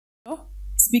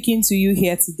Speaking to you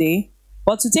here today,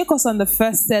 but to take us on the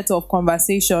first set of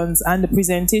conversations and the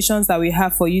presentations that we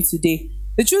have for you today.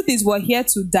 The truth is, we're here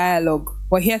to dialogue,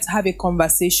 we're here to have a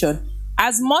conversation.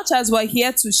 As much as we're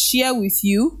here to share with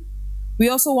you, we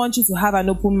also want you to have an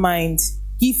open mind,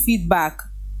 give feedback.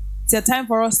 It's a time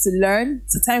for us to learn,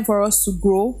 it's a time for us to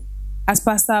grow. As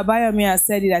Pastor Abayomi has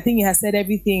said it, I think he has said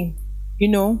everything.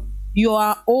 It's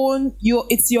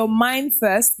your mind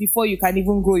first before you can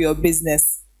even grow your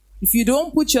business. If you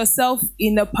don't put yourself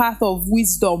in the path of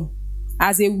wisdom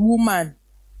as a woman,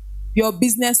 your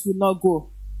business will not grow.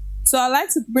 So I'd like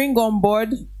to bring on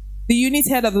board the unit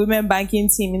head of the women banking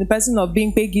team in the person of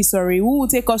Bimpe Gisanrin, who will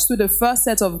take us through the first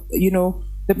set of,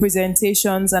 the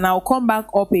presentations, and I'll come back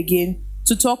up again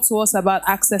to talk to us about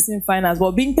accessing finance.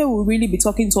 But Bimpe will really be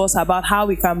talking to us about how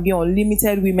we can be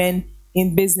unlimited women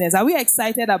in business. Are we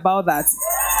excited about that?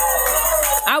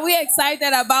 Are we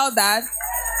excited about that?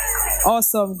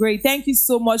 Awesome, great. Thank you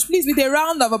so much. Please, with a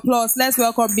round of applause, let's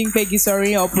welcome Bimpe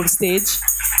Gisanrin up on stage.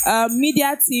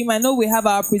 Media team, I know we have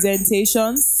our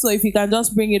presentations, so if you can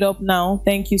just bring it up now.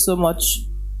 Thank you so much.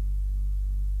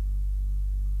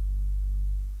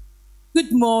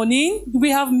 Good morning. Do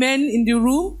we have men in the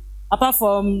room? Apart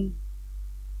from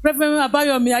Reverend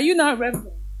Abayomi, are you not Reverend?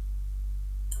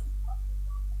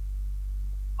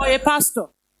 Or a pastor?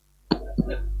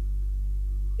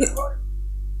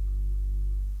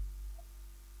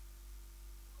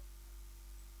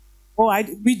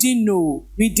 We didn't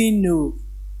know.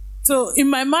 So in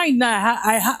my mind now,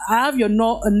 I have your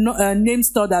name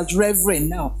stored as Reverend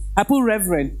now. I put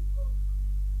Reverend.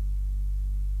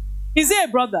 Is he a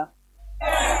brother?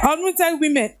 Unwanted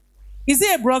women. Is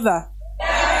he a brother?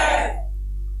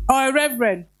 Or a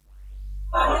Reverend?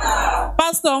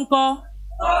 Pastor uncle?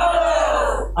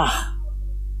 Okay.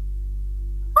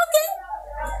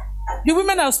 The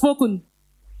women have spoken.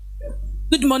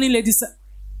 Good morning, ladies.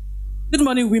 Good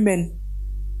morning, women.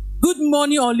 Good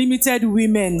morning, unlimited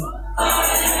women.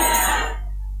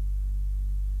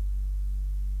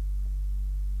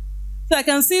 So I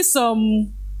can see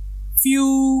some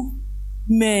few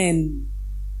men.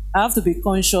 I have to be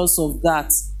conscious of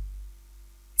that.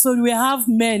 So we have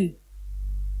men.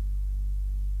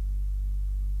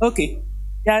 Okay.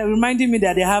 They are reminding me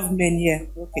that they have men here.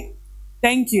 Okay.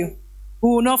 Thank you. We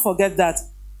will not forget that.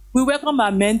 We welcome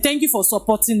our men. Thank you for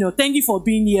supporting us. Thank you for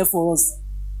being here for us.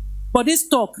 But this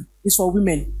talk is for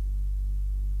women.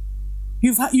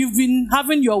 You've been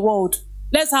having your word.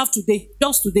 Let's have today,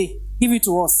 just today. Give it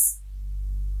to us.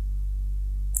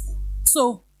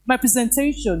 So, my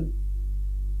presentation.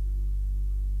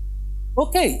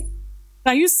 Okay.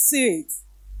 Can you see it?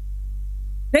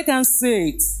 They can see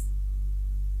it.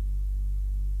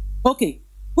 Okay.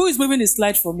 Who is moving the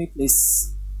slide for me, please?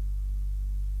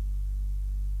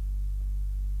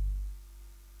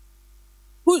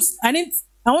 I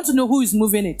want to know who is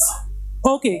moving it.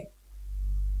 Okay.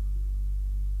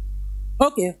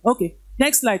 Okay.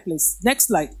 Next slide, please. Next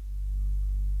slide.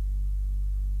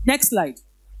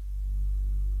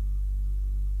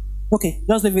 Okay,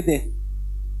 just leave it there.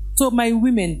 So, my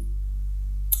women,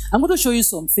 I'm going to show you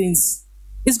some things.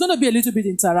 It's going to be a little bit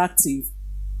interactive.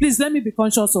 Please let me be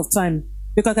conscious of time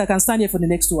because I can stand here for the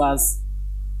next 2 hours.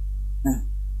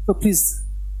 So, please.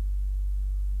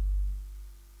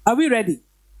 Are we ready?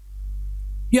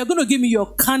 You are going to give me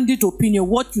your candid opinion,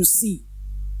 what you see.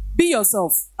 Be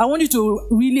yourself. I want you to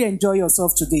really enjoy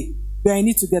yourself today. We are in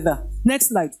it together. Next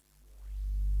slide.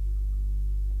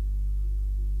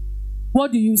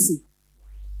 What do you see?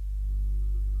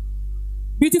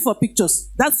 Beautiful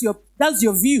pictures. That's your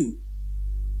view.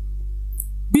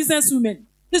 Businesswomen.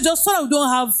 It's just so that we don't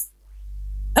have.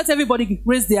 Let everybody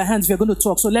raise their hands if you're going to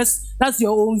talk. So that's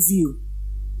your own view.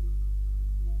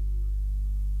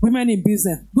 Women in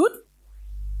business. Good?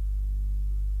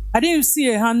 I didn't see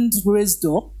a hand raised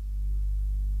up.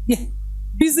 Yeah.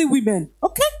 Busy women.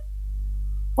 Okay.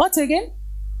 What again?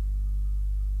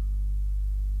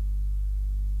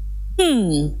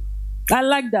 I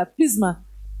like that. Please, ma.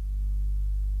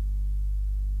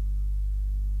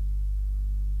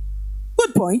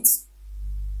 Good point.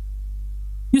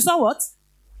 You saw what?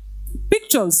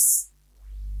 Pictures.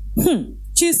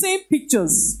 She's saying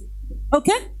pictures.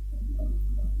 Okay?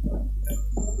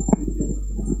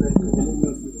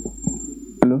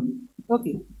 Hello?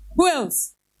 Okay. Who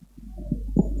else?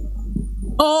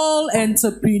 All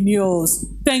entrepreneurs.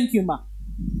 Thank you, ma.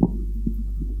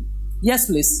 Yes,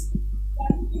 please.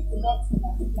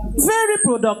 Very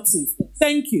productive.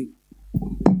 Thank you.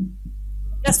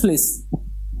 Yes, please.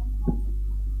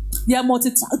 They are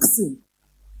multitasking.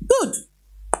 Good.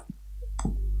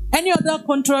 Any other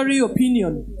contrary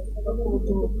opinion?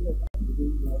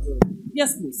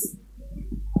 Yes, please.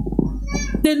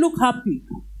 They look happy.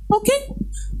 Okay?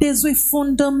 There's a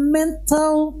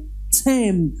fundamental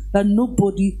term that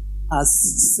nobody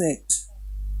has said.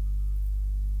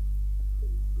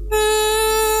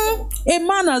 A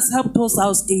man has helped us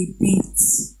out a bit.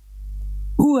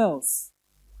 Who else?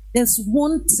 There's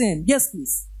one term. Yes,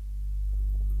 please.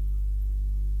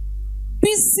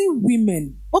 Busy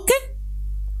women. Okay?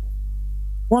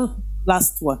 One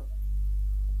last one.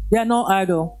 They are not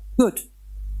idle. Good.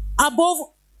 Above,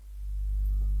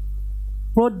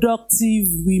 productive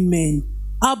women.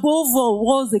 Above all,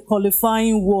 what's the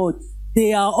qualifying word?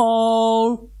 They are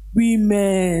all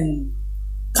women.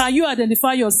 Can you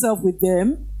identify yourself with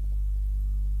them?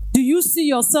 Do you see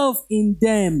yourself in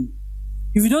them?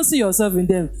 If you don't see yourself in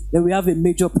them, then we have a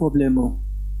major problem.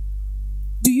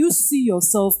 Do you see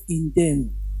yourself in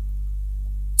them?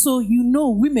 So you know,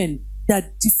 women, there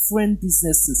are different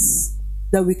businesses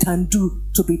that we can do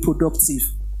to be productive.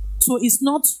 So it's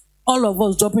not all of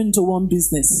us jumping into one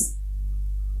business.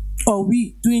 Or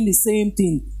we doing the same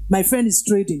thing. My friend is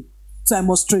trading, so I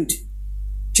must trade.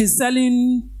 She's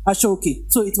selling Ashoke,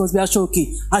 so it must be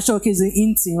Ashoke. Ashoke is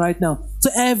in thing right now.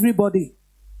 So everybody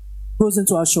goes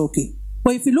into Ashoke.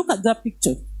 But if you look at that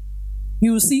picture,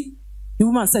 you will see the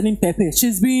woman selling pepper.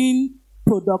 She's being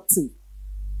productive.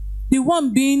 The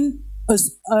one being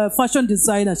a fashion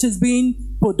designer, she's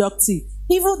being productive.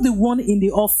 Even the one in the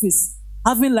office,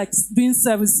 having like doing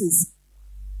services,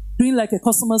 doing like a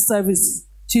customer service,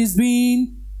 she's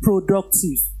being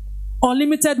productive.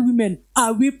 Unlimited women,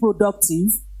 are we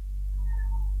productive?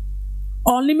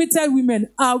 Unlimited women,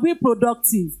 are we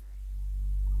productive?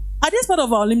 Are this part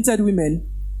of our unlimited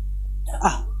women?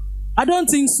 I don't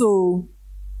think so.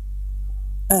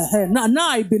 Now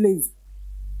I believe.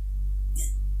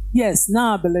 Yes,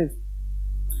 now I believe.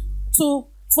 So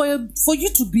for you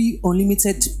to be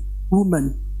unlimited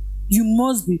woman, you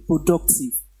must be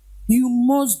productive. You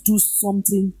must do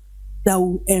something that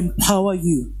will empower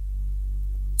you.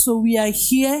 So we are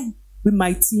here with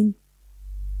my team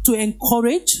to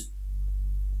encourage,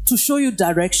 to show you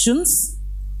directions,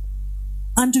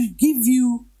 and to give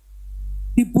you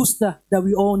the booster that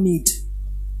we all need.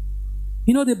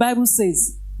 You know, the Bible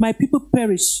says, my people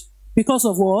perish because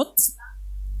of what?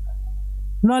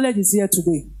 Knowledge is here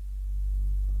today.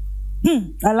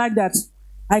 I like that.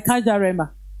 I catch that,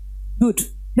 Rema. Good.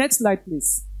 Next slide,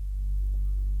 please.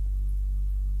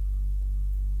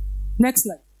 Next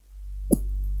slide.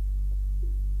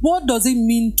 What does it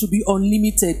mean to be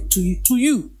unlimited to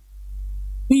you?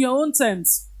 In your own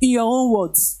terms, in your own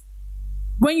words.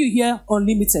 When you hear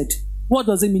unlimited, what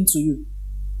does it mean to you?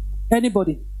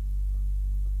 Anybody?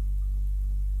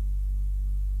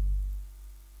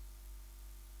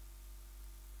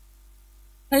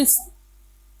 Yes.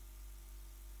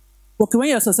 Okay, when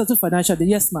you're successful financially,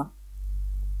 yes, ma'am.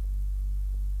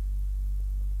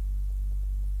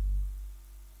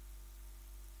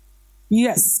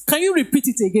 Yes. Can you repeat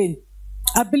it again?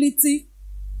 Ability.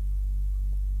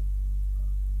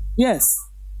 Yes.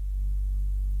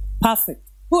 Perfect.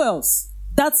 Who else?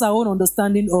 That's our own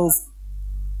understanding of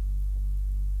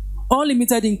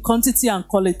unlimited in quantity and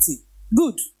quality.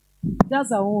 Good.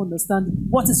 That's our own understanding.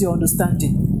 What is your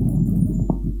understanding?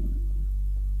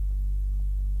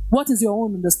 What is your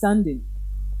own understanding?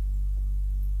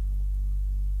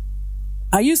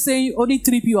 Are you saying only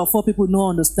 3 people or 4 people no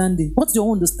understanding? What's your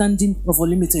own understanding of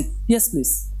unlimited? Yes,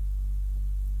 please.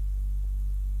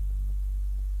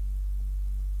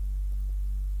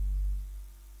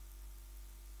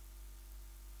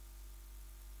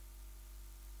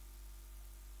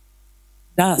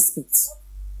 That aspect.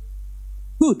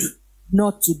 Good.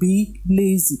 Not to be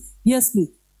lazy. Yes, please.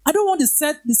 I don't want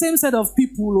the same set of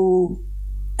people. Oh.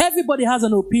 Everybody has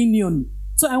an opinion.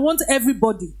 So I want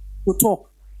everybody to talk.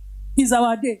 It's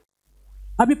our day.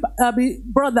 Abi,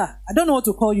 brother, I don't know what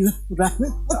to call you.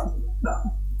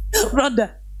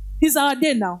 Brother, it's our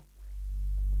day now.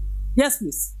 Yes,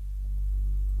 please.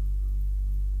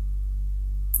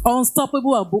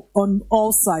 Unstoppable on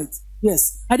all sides.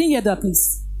 Yes. I didn't hear that,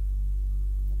 please.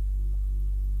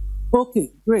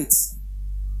 Okay, great.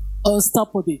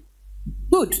 Unstoppable.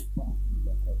 Good.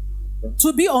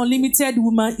 To be unlimited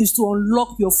woman is to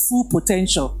unlock your full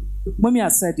potential. Mommy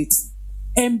has said it.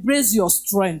 Embrace your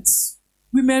strengths.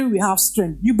 Women, we have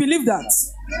strength. You believe that?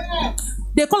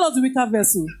 They call us the weaker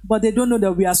vessel, but they don't know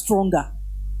that we are stronger.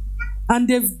 And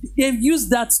they've used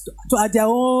that to at their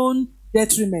own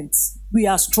detriment. We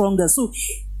are stronger. So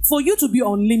for you to be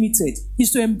unlimited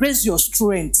is to embrace your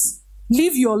strengths.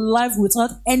 Live your life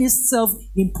without any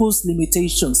self-imposed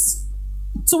limitations.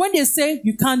 So when they say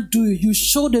you can't do it, you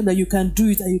show them that you can do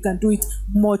it and you can do it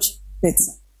much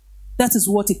better. That is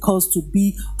what it calls to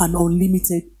be an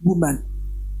unlimited woman.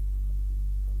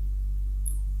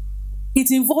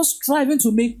 It involves striving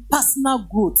to make personal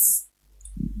growth.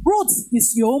 Growth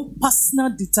is your own personal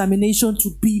determination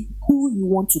to be who you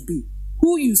want to be.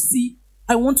 Who you see,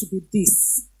 I want to be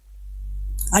this.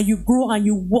 And you grow and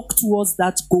you walk towards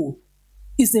that goal.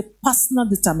 It's a personal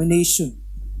determination.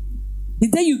 The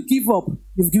day you give up,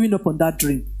 you've given up on that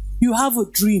dream. You have a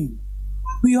dream.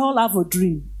 We all have a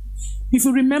dream. If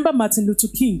you remember Martin Luther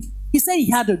King, he said he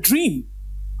had a dream.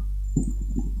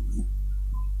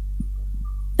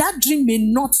 That dream may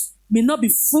not be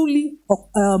fully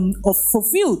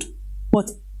fulfilled,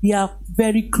 but they are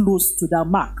very close to that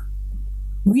mark.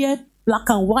 Where black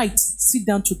and white sit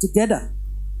down together.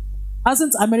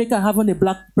 Hasn't America having a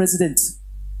black president?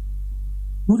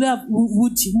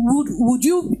 Would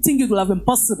you think it would have been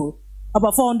possible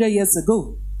about 400 years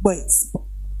ago? But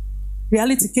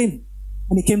reality came,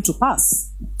 and it came to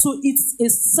pass. So it's a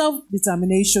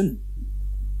self-determination.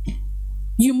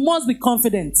 You must be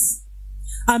confident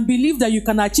and believe that you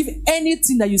can achieve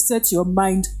anything that you set your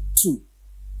mind to.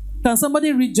 Can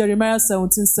somebody read Jeremiah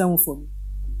 17:7 for me?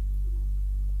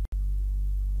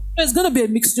 There's going to be a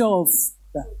mixture of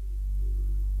that.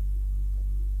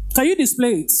 Can you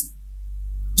display it?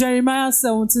 Jeremiah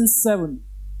 17:7.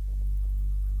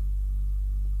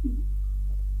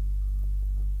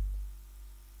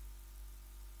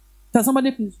 Can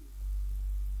somebody please?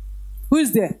 Who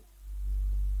is there?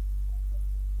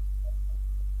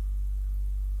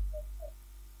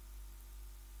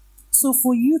 So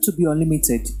for you to be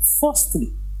unlimited,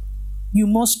 firstly, you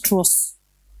must trust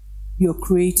your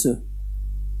Creator,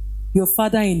 your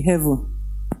Father in heaven,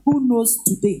 who knows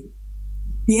today,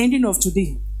 the ending of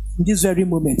today, in this very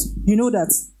moment. You know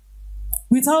that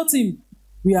without Him,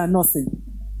 we are nothing.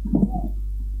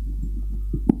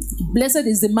 Blessed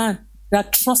is the man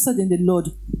that trusted in the Lord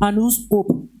and whose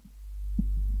hope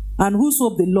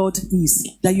the Lord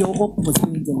is, that your hope must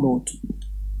be in the Lord.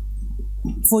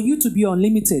 For you to be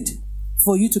unlimited,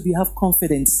 for you to have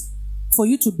confidence, for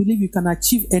you to believe you can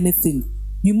achieve anything,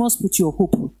 you must put your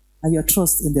hope and your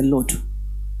trust in the Lord.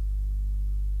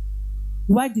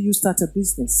 Why do you start a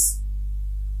business?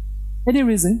 Any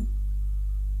reason?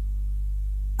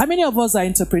 How many of us are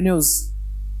entrepreneurs?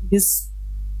 This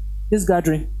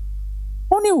gathering.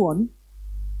 Only one.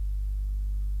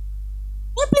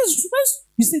 Yeah, please.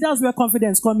 You see, that's where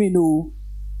confidence comes in. Oh,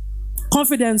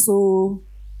 confidence. Oh,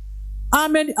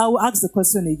 amen. I will ask the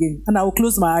question again, and I will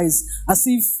close my eyes as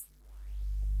if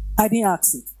I didn't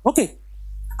ask it. Okay.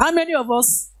 How many of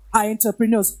us are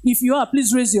entrepreneurs? If you are,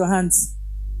 please raise your hands.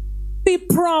 Be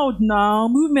proud now.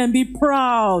 Women, be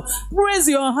proud. Raise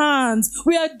your hands.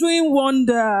 We are doing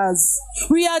wonders.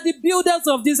 We are the builders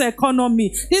of this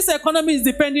economy. This economy is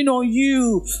depending on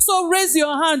you. So raise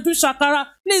your hand. Do shakara.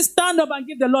 Please stand up and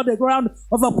give the Lord a round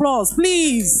of applause.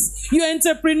 Please. You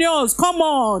entrepreneurs. Come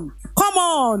on. Come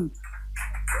on.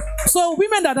 So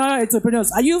women that are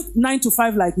entrepreneurs, are you 9 to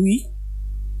 5 like we?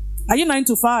 Are you 9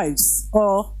 to 5s?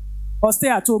 Or stay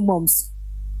at home moms?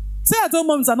 Stay at home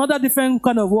moms, another different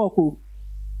kind of work.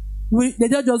 They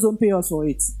just don't pay us for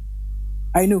it.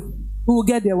 I know. We will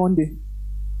get there one day.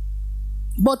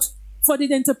 But for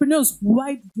the entrepreneurs,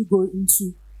 why did you go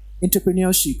into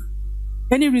entrepreneurship?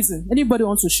 Any reason? Anybody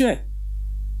wants to share?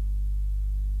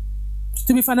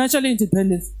 To be financially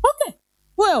independent. Okay.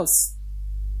 Who else?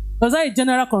 Was there a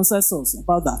general consensus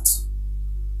about that?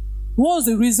 What was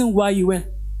the reason why you went?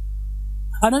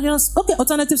 Another else? Okay,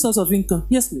 alternative source of income.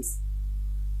 Yes, please.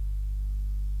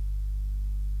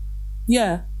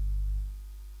 Yeah.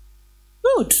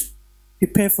 Good.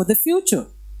 Prepare for the future.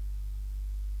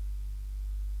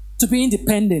 To be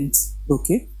independent.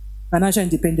 Okay. Financial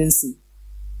independency.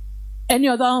 Any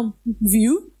other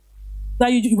view?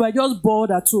 That you were just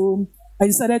bored at home and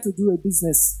decided to do a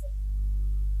business.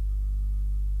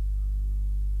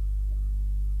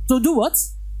 So do what?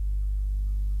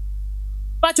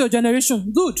 Start your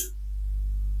generation. Good.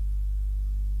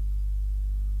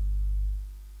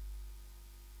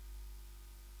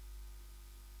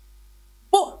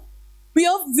 But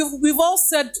we've all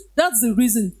said that's the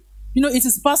reason. You know, it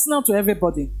is personal to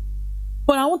everybody.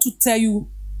 But I want to tell you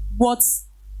what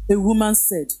a woman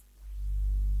said.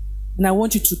 And I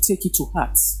want you to take it to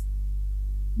heart.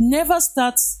 Never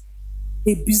start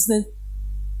a business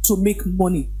to make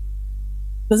money.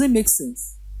 Does it make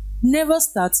sense? Never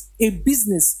start a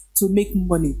business to make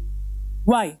money.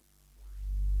 Why?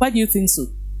 Why do you think so?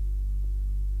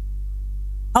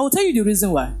 I will tell you the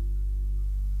reason why.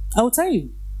 I will tell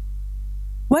you.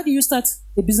 Why do you start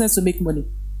a business to make money?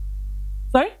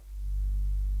 Sorry?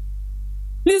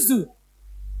 Please do.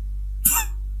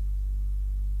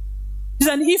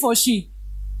 an he for she.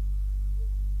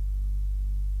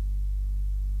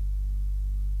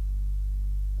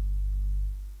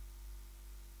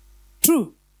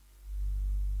 True.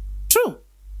 True.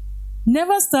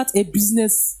 Never start a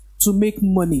business to make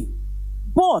money,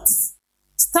 but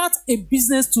start a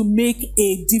business to make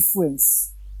a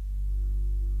difference.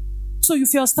 So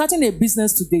if you're starting a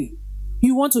business today,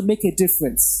 you want to make a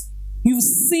difference. You've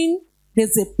seen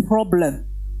there's a problem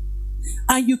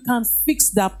and you can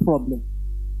fix that problem.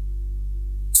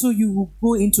 So you will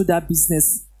go into that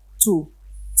business to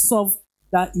solve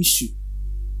that issue.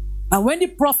 And when the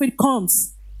profit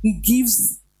comes, it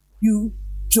gives you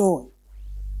joy.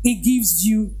 It gives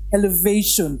you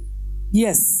elevation.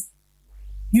 Yes,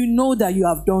 you know that you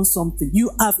have done something.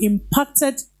 You have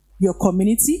impacted your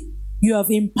community. You have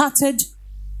impacted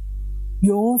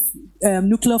your own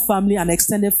nuclear family and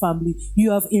extended family.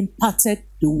 You have impacted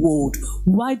the world.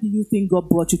 Why do you think God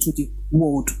brought you to the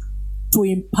world? To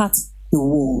impact the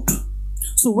world.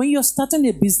 So when you're starting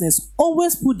a business,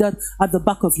 always put that at the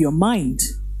back of your mind,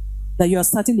 that you are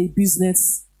starting a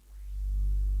business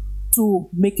to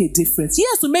make a difference.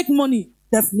 Yes, to make money,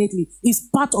 definitely, is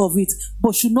part of it,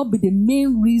 but should not be the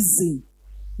main reason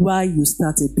why you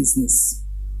start a business.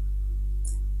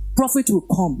 Profit will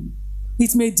come.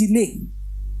 It may delay.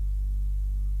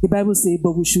 The Bible says,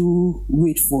 but we should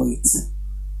wait for it.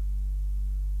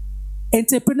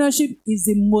 Entrepreneurship is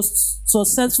the most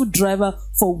successful driver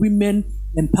for women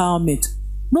empowerment.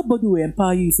 Nobody will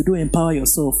empower you if you don't empower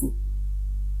yourself.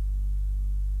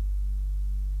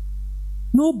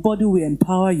 Nobody will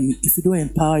empower you if you don't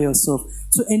empower yourself.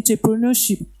 So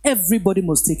entrepreneurship, everybody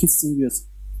must take it serious.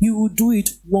 You will do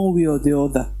it one way or the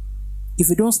other. If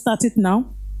you don't start it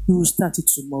now, you will start it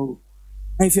tomorrow.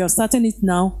 And if you are starting it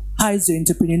now, how is your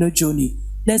entrepreneurial journey?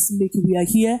 Let's make it. We are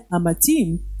here, I'm a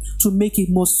team, to make it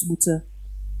more smoother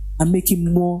and make it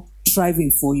more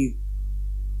thriving for you.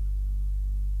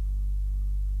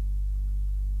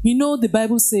 You know, the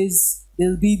Bible says there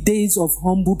will be days of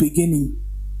humble beginning.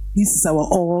 This is our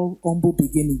all humble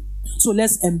beginning. So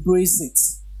let's embrace it.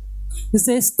 They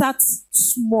say start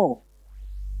small,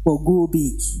 but grow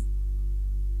big.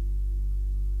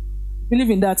 Believe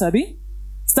in that, Abby?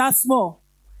 Start small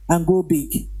and grow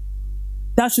big.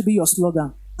 That should be your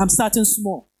slogan. I'm starting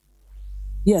small.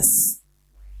 Yes.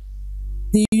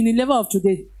 The Unilever of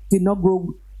today did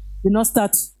not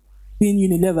start being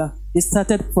Unilever. They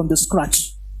started from the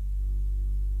scratch.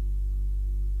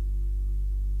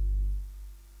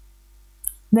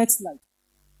 Next slide.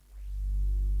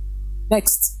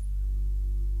 Next.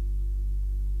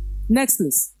 Next,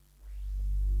 please.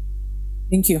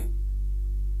 Thank you.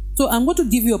 So I'm going to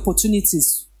give you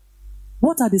opportunities.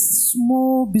 What are the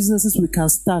small businesses we can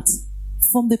start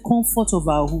from the comfort of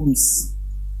our homes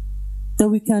that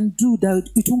we can do that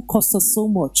it won't cost us so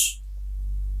much?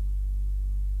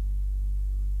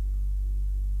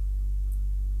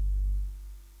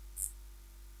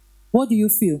 What do you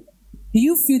feel? Do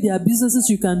you feel there are businesses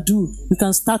you can do, you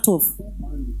can start off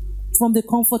from the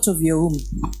comfort of your home,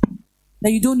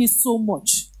 that you don't need so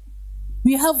much?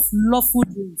 We have lawful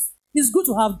dreams. It's good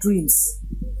to have dreams.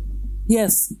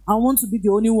 Yes, I want to be the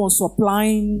only one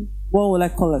supplying, what will I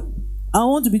call it? I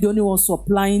want to be the only one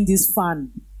supplying this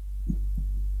fan.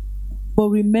 But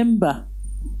remember,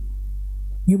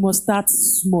 you must start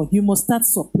small. You must start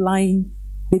supplying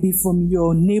maybe from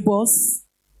your neighbors,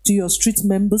 to your street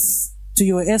members, to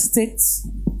your estates,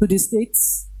 to the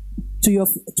states, to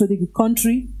the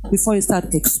country, before you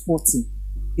start exporting.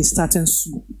 It's starting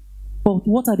small. But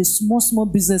what are the small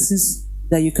businesses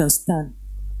that you can stand?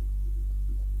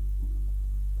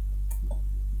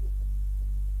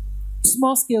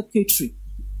 Small scale catering.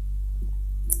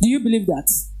 Do you believe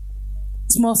that?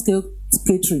 Small scale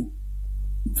catering.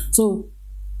 So,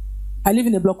 I live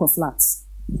in a block of flats.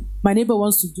 My neighbor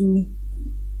wants to do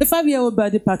a 5-year-old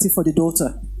birthday party for the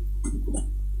daughter.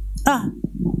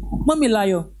 Mommy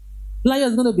Layo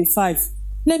is going to be 5.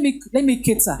 Let me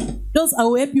cater. I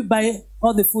will help you buy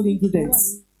all the food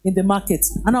ingredients in the market,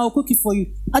 and I will cook it for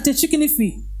you at a chicken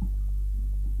fee.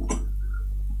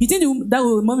 You think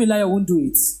that Mommy Layo won't do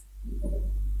it?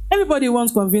 Everybody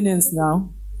wants convenience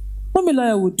now. Mommy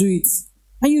Layo will do it,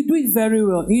 and you do it very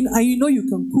well, and you know you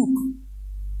can cook.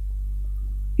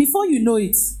 Before you know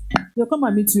it, they'll come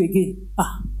and meet you again.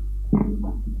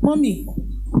 Mommy,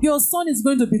 your son is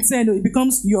going to be 10. It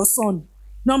becomes your son,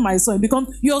 not my son. It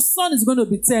becomes your son is going to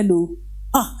be 10.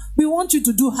 We want you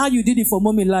to do how you did it for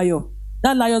Mommy Layo.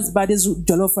 That Layo's body's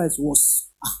jollof rice was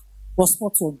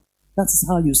spot on. That is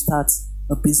how you start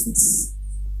a business.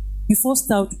 You first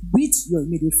start with your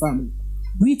immediate family,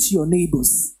 with your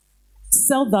neighbors.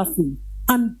 Sell that thing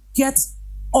and get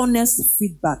honest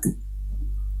feedback.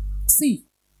 See,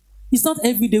 it's not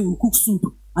every day we cook soup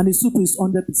and the soup is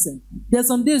 100%. There's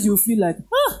some days you feel like,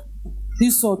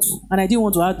 this salt, and I didn't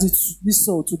want to add this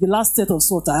salt. The last set of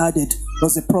salt I added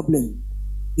was a problem.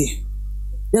 Yeah.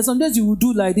 There's some days you will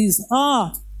do like this.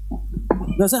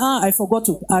 You'll say, I forgot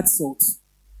to add salt.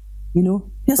 You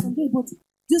know, there's some days, but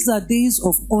these are days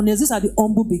of honest. These are the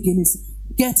humble beginnings.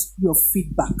 Get your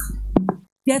feedback.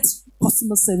 Get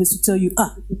customer service to tell you,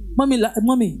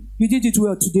 mommy, you did it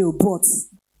well today, but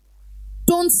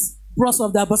don't brush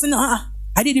off that. But say,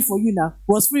 I did it for you now. It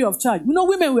was free of charge. You know,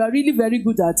 women, we are really very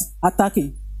good at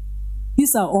attacking.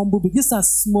 These are humble, these are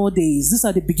small days. These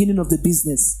are the beginning of the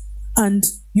business. And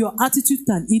your attitude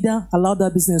can either allow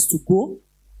that business to go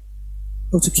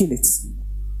or to kill it.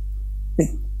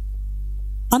 Okay.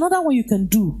 Another one you can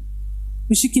do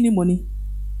is shikini money.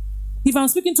 If I'm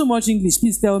speaking too much English,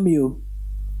 please tell me.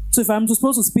 So if I'm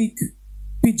supposed to speak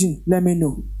Pidgin, let me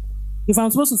know. If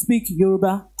I'm supposed to speak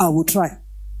Yoruba, I will try.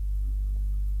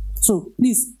 So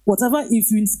please, whatever,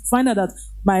 if you find out that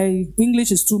my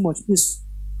English is too much, please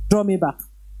draw me back.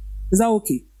 Is that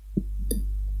okay?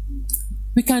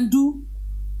 We can do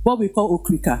what we call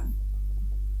okrika.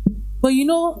 But you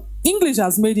know, English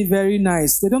has made it very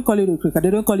nice. They don't call it okrika.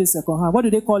 They don't call it second hand. What do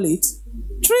they call it?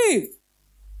 Trip.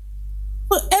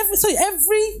 So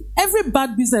every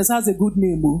bad business has a good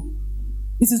name.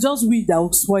 It is just we that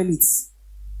will spoil it.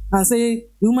 And say,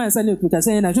 the woman is selling okrika.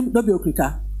 Say, don't be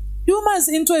okrika. The woman is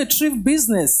into a thrift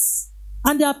business.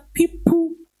 And there are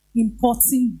people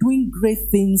importing, doing great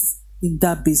things in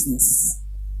that business.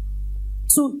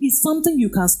 So it's something you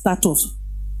can start off.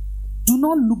 Do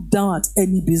not look down at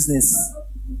any business.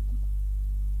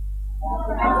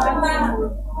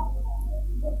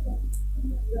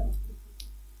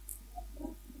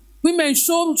 Women,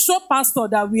 show pastor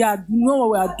that we know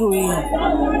what we are doing.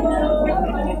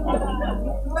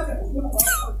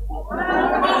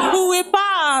 Will we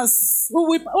pass?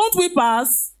 Won't we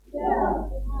pass?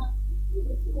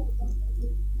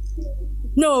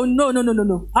 No.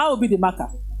 I will be the marker.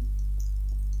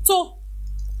 So,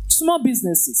 small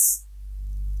businesses.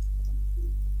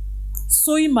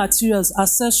 Sewing materials,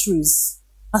 accessories.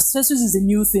 Accessories is a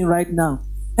new thing right now.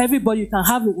 Everybody can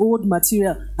have an old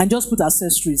material and just put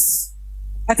accessories.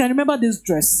 I can remember this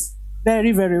dress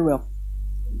very, very well.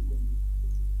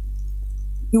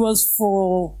 It was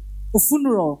for a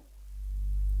funeral.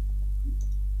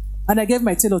 And I gave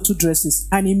my tailor 2 dresses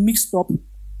and he mixed up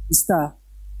the style.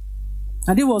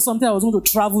 And it was something I was going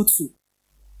to travel to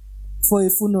for a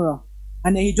funeral.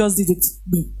 And then he just did it.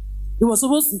 It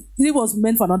was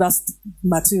meant for another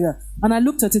material. And I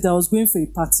looked at it, I was going for a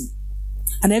party.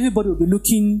 And everybody would be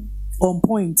looking on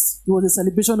point. It was a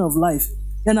celebration of life.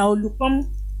 Then I would come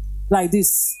like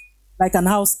this, like an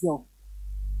house girl.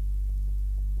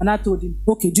 And I told him,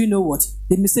 okay, do you know what?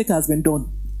 The mistake has been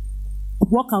done.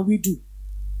 What can we do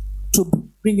to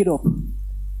bring it up?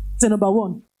 So number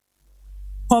 1,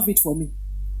 carve it for me.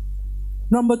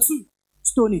 Number 2,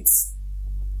 stone it.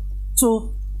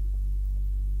 So,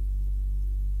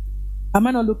 am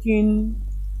I not looking?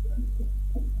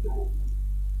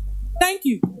 Thank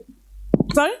you.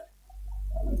 Sorry?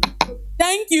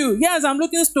 Thank you. Yes, I'm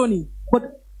looking stony.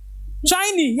 But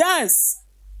shiny, yes.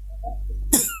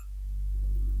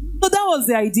 So that was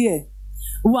the idea.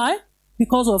 Why?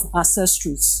 Because of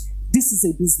accessories. This is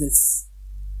a business.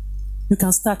 You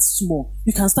can start small.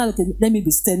 You can start, okay, let me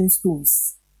be selling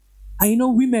stones. And you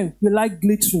know, women, we like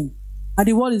glittering. And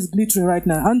the world is glittering right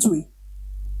now, aren't we?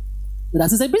 So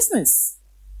that is a business.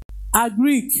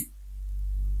 Agric.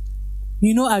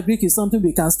 You know, agric is something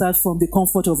we can start from the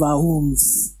comfort of our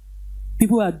homes.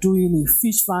 People are doing it.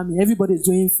 Fish farming. Everybody is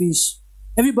doing fish.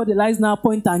 Everybody likes now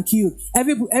point and kill.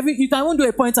 You can even do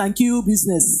a point and kill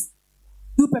business.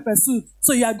 Do pepper soup.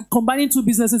 So you are combining 2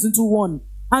 businesses into one.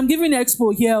 I'm giving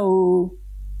expo here. Oh.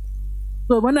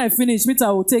 So when I finish,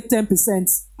 I will take 10%.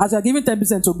 As you're giving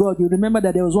 10% to God, you remember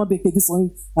that there was one big baby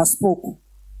son that spoke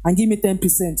and give me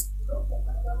 10%.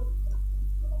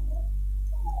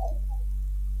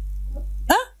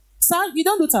 Huh? Sir, you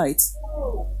don't do tithe?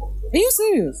 Are you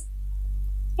serious?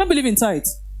 I don't believe in tithe.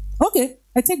 Okay,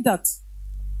 I take that.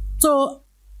 So,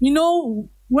 you know,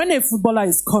 when a footballer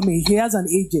is coming, he has an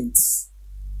agent.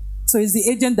 So it's the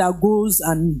agent that goes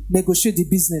and negotiates the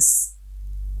business.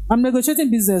 I'm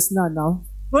negotiating business now.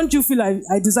 Don't you feel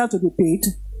I deserve to be paid?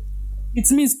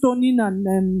 It means stoning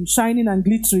and shining and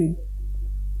glittering.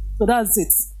 So that's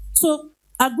it. So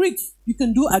agric, you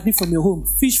can do agric from your home.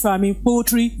 Fish farming,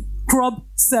 poultry, crop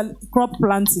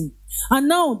planting. And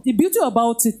now, the beauty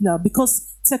about it now, because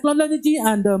technology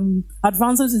and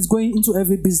advances is going into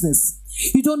every business.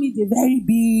 You don't need a very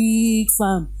big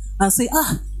farm and say,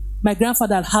 my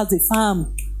grandfather has a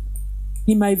farm.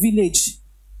 in my village,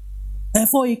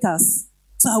 4 acres.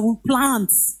 So I will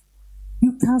plant.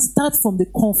 You can start from the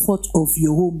comfort of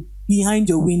your home, behind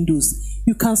your windows.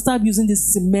 You can start using the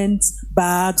cement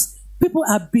bags. People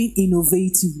are being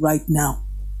innovative right now.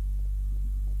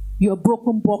 Your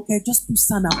broken bucket, just put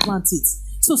sand and plant it.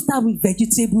 So start with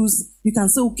vegetables. You can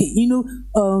say, okay,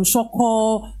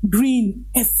 shoko, green,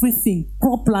 everything,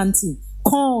 crop planting,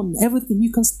 corn, everything.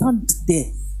 You can start there.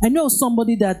 I know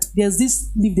somebody that there's this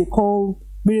leaf they call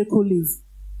miracle leaf.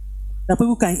 That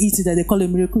people can eat it, that they call a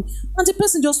miracle. And the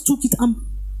person just took it and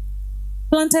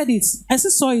planted it. I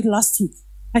just saw it last week.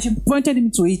 And she pointed him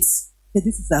to it. That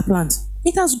this is a plant.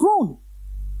 It has grown.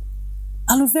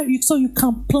 Aloe vera, so you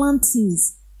can plant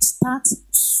things. Start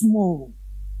small.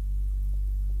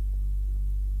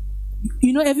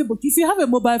 Everybody, if you have a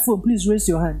mobile phone, please raise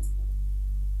your hand.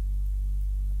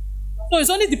 No, it's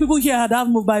only the people here that have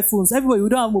mobile phones. Everybody, we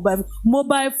don't have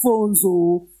mobile phones.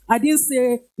 Oh, I didn't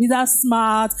say either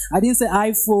smart. I didn't say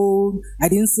iPhone. I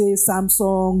didn't say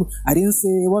Samsung. I didn't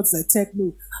say what's a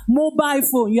Techno. Mobile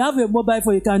phone. You have a mobile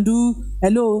phone. You can do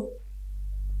hello.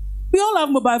 We all have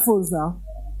mobile phones now.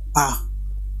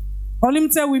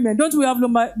 Unlimited women. Don't we have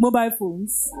mobile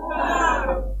phones?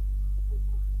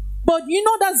 But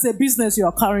that's the business you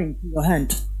are carrying in your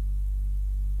hand.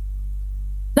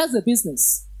 That's the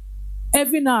business.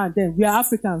 Every now and then, we are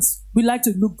Africans. We like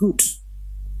to look good.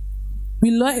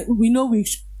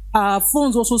 Our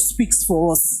phones also speaks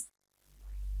for us.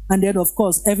 And then, of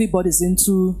course, everybody's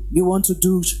into, you want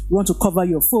to cover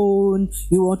your phone,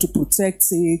 you want to protect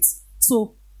it.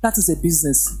 So, that is a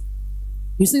business.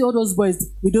 You see all those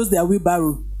boys with their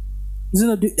wheelbarrow.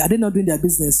 Are they not doing their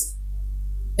business?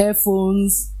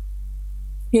 Earphones,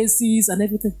 cases, and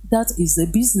everything. That is a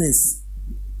business.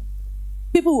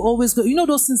 People will always go,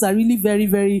 those things are really very,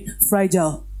 very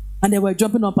fragile. And they were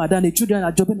jumping up and down. The children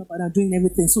are jumping up and down, doing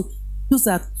everything. So those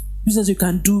are business you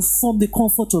can do from the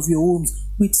comfort of your homes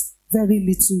with very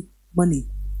little money.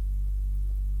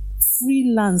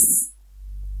 Freelance.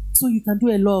 So you can do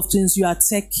a lot of things. You are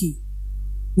techie.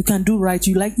 You can do right.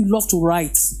 You love to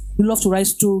write. You love to write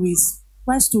stories.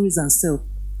 Write stories and sell.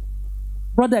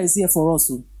 Brother is here for us.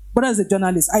 Brother is a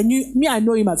journalist. I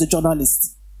know him as a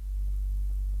journalist.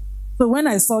 So when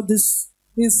I saw this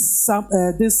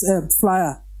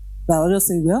flyer, I was just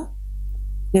saying, well,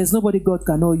 there's nobody God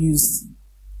cannot use.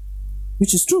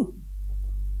 Which is true.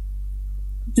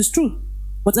 It is true.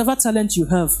 Whatever talent you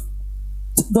have,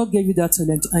 God gave you that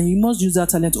talent, and you must use that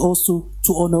talent also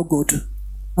to honor God.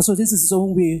 And so this is his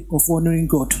own way of honoring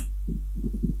God.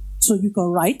 So you can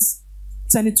write,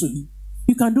 send it to him.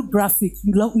 You can do graphic.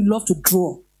 You love to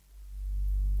draw.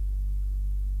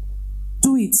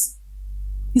 Do it.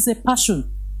 It's a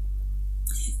passion.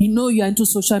 You're into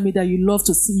social media. You love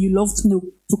to see. You love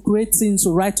to create things,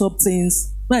 to write up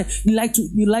things. Right? You like to.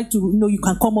 You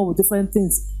can come up with different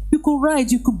things. You could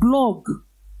write. You could blog.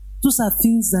 Those are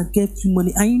things that get you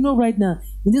money. And right now,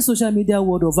 in this social media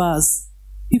world of ours,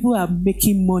 people are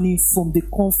making money from the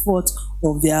comfort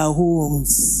of their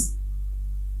homes.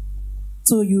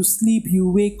 So you sleep,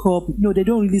 you wake up. No, they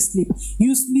don't really sleep.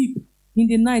 You sleep. In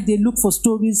the night, they look for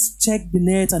stories, check the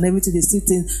net and everything. They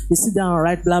sit down and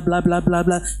write blah, blah, blah, blah,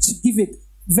 blah. To give a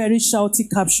very shouty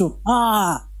caption.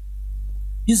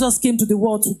 Jesus came to the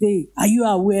world today. Are you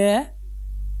aware?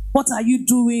 What are you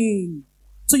doing?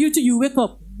 So you wake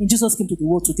up and Jesus came to the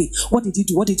world today. What did he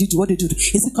do? What did he do? What did he do?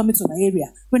 Is he coming to my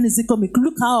area? When is he coming?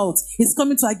 Look out. He's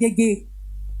coming to Agege.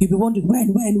 You'll be wondering,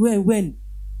 when?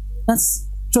 That's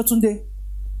Shotunde.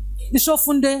 The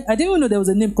Shofunde. I didn't even know there was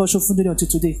a name called Shofunde until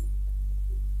today.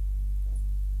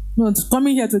 No,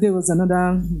 coming here today was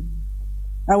another.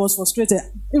 I was frustrated.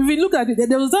 If you look at it,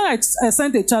 there was that I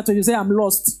sent a chat to you say I'm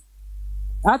lost.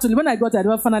 Actually, when I got it,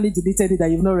 I finally deleted it.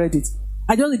 That you've not read it.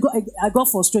 I got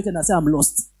frustrated and I said I'm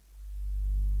lost.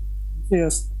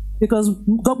 Serious, because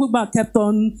Google Bank kept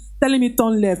on telling me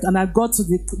turn left, and I got to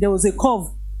there was a curve.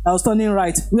 I was turning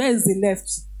right. Where is the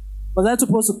left? Was I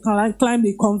supposed to climb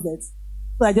the convert?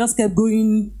 So I just kept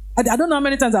going. I don't know how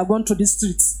many times I've gone through these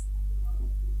streets.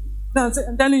 Now,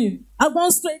 I'm telling you, I've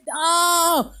gone straight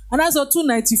down. And I saw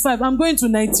 295. I'm going to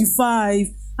 95.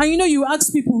 And you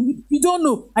ask people, you don't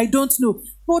know. I don't know.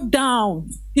 Go down.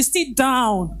 It's still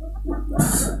down.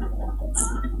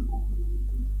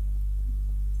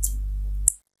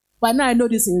 But now I know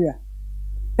this area.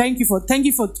 Thank you for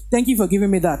giving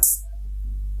me that.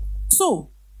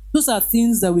 So, those are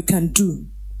things that we can do.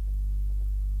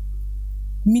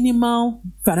 Minimal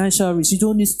financial risk. You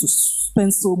don't need to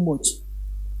spend so much.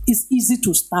 It's easy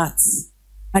to start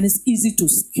and it's easy to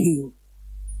scale.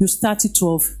 You start it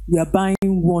off, you are buying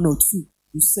 1 or 2.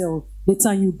 you sell.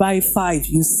 Later you buy 5,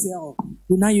 you sell.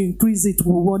 Now you increase it to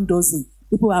 1 dozen.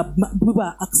 People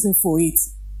are asking for it.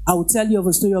 I will tell you of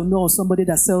a story of somebody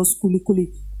that sells kuli.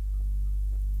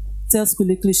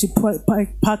 She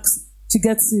packs. She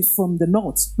gets it from the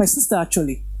north. My sister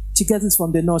actually. She gets it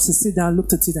from the north. She sit down,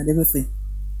 looked at it and everything.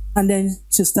 And then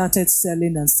she started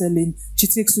selling and selling. She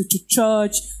takes it to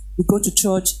church. We go to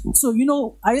church. So,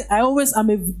 I always am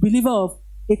a believer of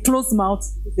a closed mouth,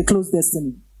 a closed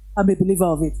destiny. I'm a believer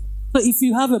of it. So if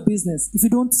you have a business, if you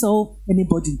don't tell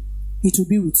anybody, it will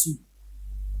be with you.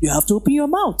 You have to open your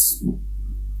mouth.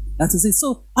 That is it.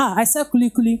 So, I said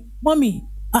kuli. Mommy,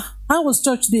 how was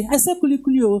church day? I said kuli.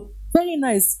 Oh, very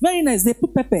nice, very nice. They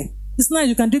put pepper. It's nice.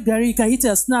 You can do gari, you can eat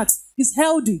your snacks. It's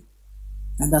healthy.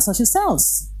 And that's what she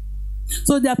sells.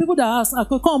 So there are people that ask,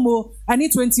 I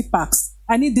need 20 packs.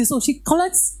 I need this. So she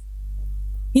collects.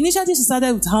 Initially, she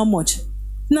started with how much?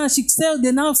 Now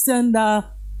they now send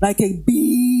her like a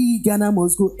big Ghana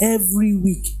must go every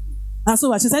week. And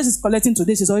so as she said she's collecting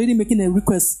today, she's already making a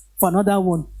request for another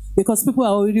one because people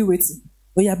are already waiting.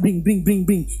 Oh yeah, bring.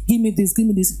 Give me this.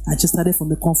 And she started from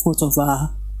the comfort of her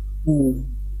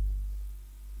home.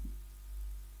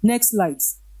 Next slide.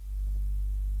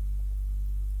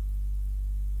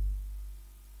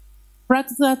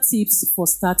 Practical tips for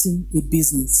starting a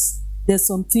business. There's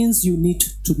some things you need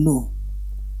to know.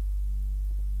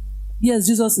 Yes,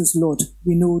 Jesus is Lord.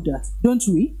 We know that, don't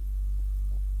we?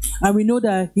 And we know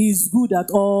that He is good at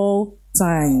all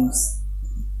times.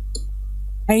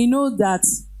 And you know that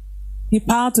the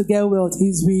power to get wealth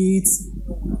is with,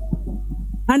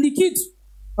 and the key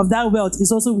of that wealth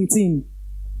is also with Him.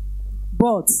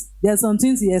 But there are some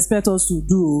things He expects us to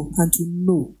do and to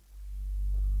know.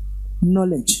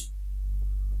 Knowledge.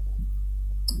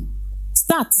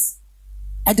 Start.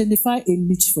 Identify a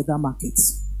niche for that market.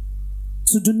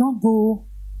 So do not go,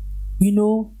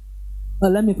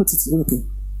 let me put it, okay.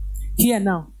 Here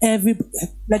now,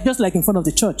 just like in front of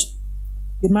the church,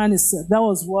 the man that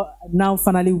was what I now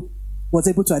finally was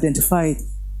able to identify it.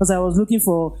 Because I was looking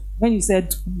for, when you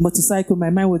said motorcycle,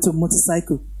 my mind went to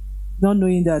motorcycle, not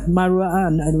knowing that Marua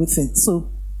and everything.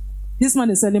 So this man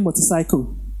is selling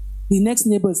motorcycle. The next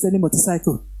neighbor is selling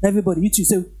motorcycle. Everybody, you two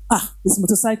say, it's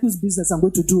motorcycles business I'm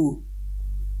going to do.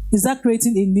 Is that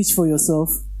creating a niche for yourself?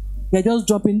 You're just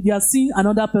jumping, you are seeing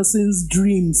another person's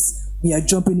dreams, and you're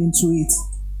jumping into it.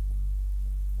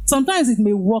 Sometimes it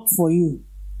may work for you,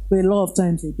 but a lot of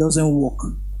times it doesn't work.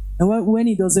 And when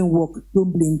it doesn't work,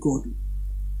 don't blame God.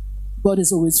 God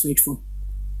is always faithful.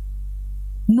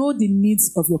 Know the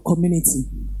needs of your community.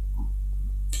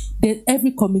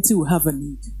 Every community will have a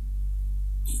need.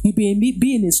 You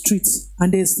be in a street,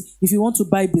 and if you want to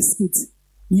buy biscuits,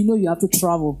 you have to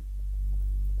travel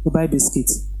to buy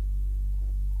biscuits.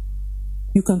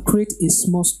 You can create a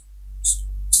small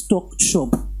stock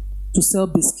shop to sell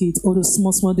biscuits, all those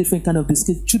small different kind of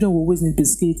biscuits. Children will always need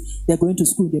biscuits. They're going to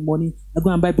school in the morning. They're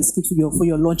going to buy biscuits for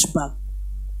your lunch bag.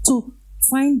 So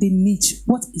find the niche.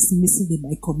 What is missing in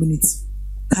my community?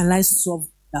 Can I solve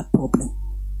that problem?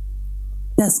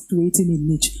 That's creating a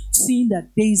niche. Seeing that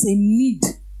there is a need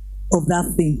of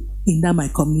that thing in my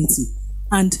community.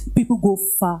 And people go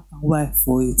far and wide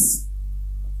for it.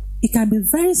 It can be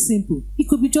very simple. It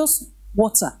could be just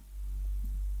water.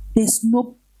 There's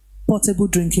no potable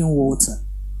drinking water.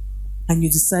 And you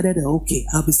decided that, okay,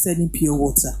 I'll be selling pure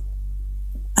water.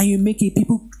 And you make it,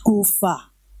 people go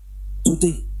far.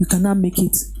 Today, you cannot make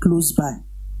it close by.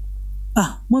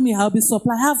 Mommy, I'll be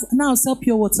supply. Now sell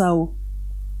pure water.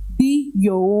 Be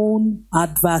your own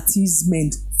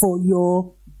advertisement for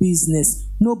your business.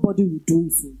 Nobody will do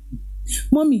it for you.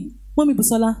 Mommy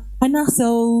Busola, I now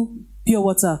sell pure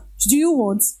water. Do you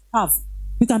want? Have.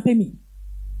 You can pay me.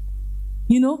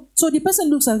 So the person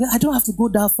looks like, I don't have to go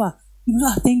that far.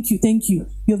 Thank you.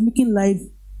 You're making life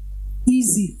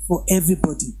easy for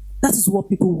everybody. That is what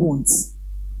people want.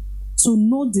 So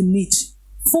know the niche.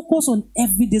 Focus on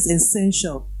everyday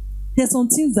essential. There's some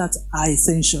things that are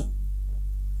essential.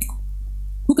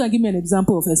 Who can give me an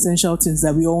example of essential things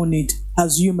that we all need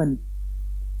as human?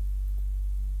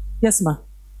 Yes, ma.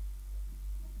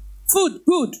 Food,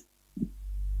 good.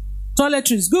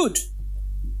 Toiletries, good.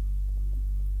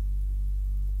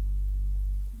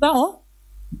 That all?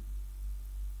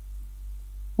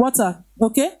 Water,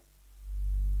 okay?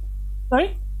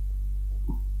 Sorry?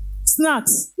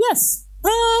 Snacks, yes.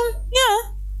 Yeah.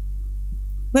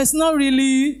 But it's not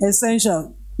really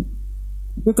essential.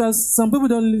 Because some people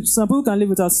can live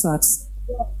without snacks.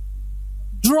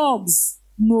 Drugs,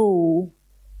 no.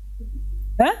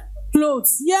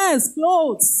 Clothes, yes,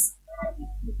 clothes.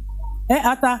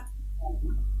 Ata.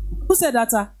 Who said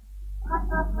Ata?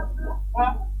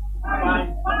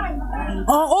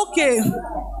 Oh, okay.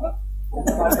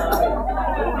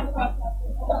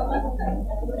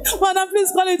 Madam,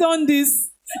 please call it on this.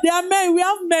 There are men. We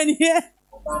have men here.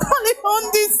 Call it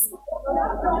on this.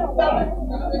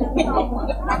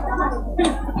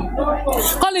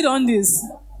 Call it on this.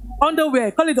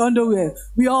 Underwear. Call it underwear.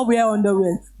 We all wear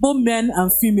underwear. Both men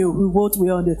and female, we both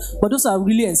wear underwear. But those are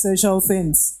really essential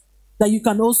things that you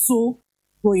can also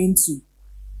go into.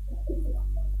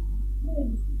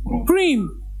 Cream.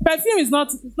 Perfume is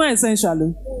not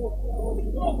essential.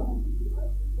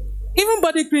 Even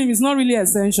body cream is not really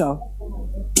essential.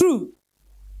 True.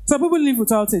 Some people live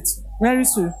without it. Very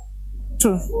true.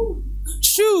 True.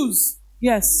 Shoes.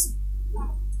 Yes.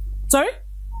 Sorry?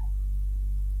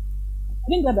 I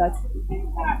didn't get that.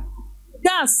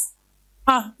 Gas.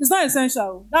 It's not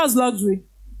essential. That was luxury.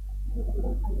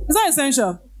 It's not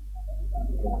essential.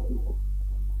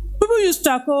 People use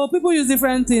charcoal. People use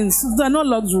different things. They're not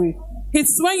luxury.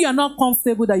 It's when you are not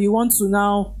comfortable that you want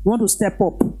to step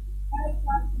up.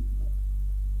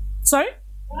 Sorry?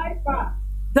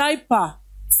 Diaper.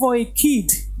 For a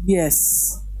kid,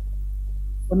 yes.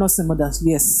 But not some others,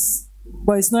 yes.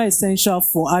 But it's not essential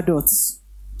for adults.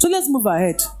 So let's move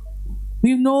ahead.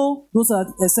 We know those are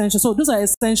essential. So those are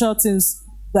essential things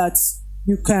that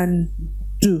you can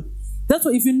do. That's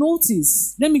why if you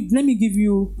notice, let me give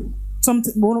you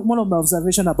one of my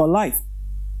observations about life.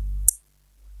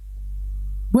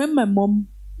 When my mom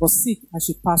was sick and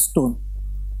she passed on,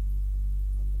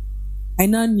 I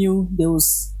now knew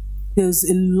there's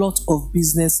a lot of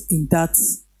business in that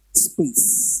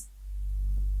space,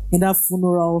 in that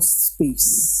funeral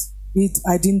space.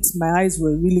 My eyes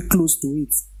were really close to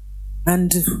it.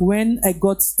 And when I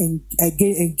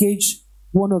engaged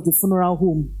one of the funeral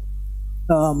home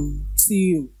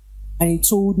CEO, and he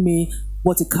told me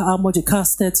how much a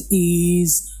casket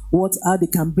is, how they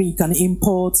can bring, you can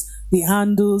import the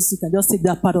handles, you can just take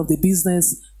that part of the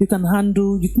business, you can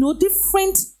handle,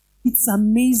 different. It's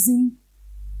amazing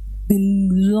the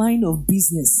line of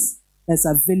business that's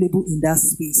available in that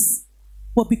space.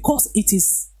 But because it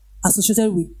is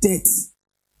associated with death,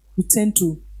 we tend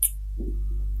to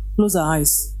close our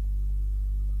eyes.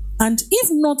 And if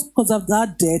not because of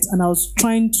that death, and I was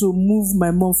trying to move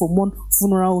my mom from one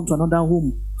funeral home to another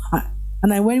home,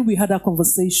 when we had that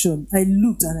conversation, I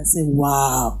looked and I said,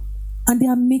 wow. And they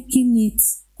are making it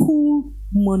cool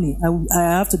money. I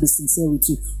have to be sincere with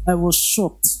you. I was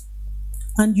shocked.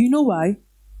 And you know why?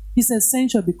 It's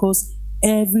essential because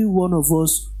every one of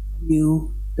us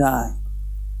will die.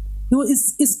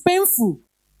 It's painful.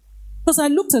 Because I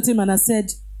looked at him and I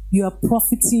said, you are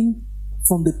profiting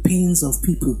from the pains of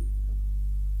people.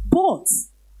 But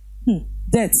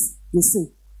death, they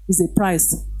say, is a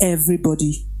price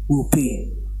everybody will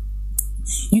pay.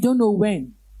 You don't know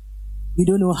when, you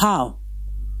don't know how,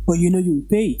 but you know you will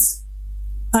pay it.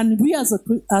 And we as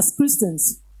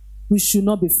Christians, we should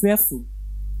not be fearful,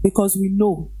 because if you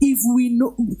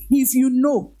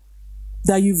know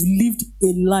that you've lived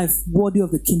a life worthy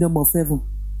of the kingdom of heaven,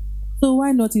 so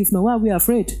why not? If not, why are we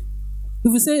afraid?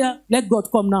 If we say, let God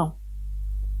come now,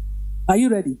 are you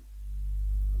ready?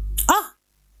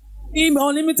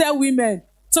 Unlimited women,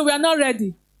 so we are not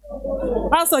ready.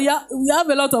 Pastor, we have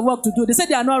a lot of work to do. They say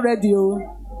they are not ready.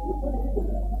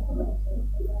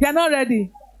 They are not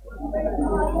ready.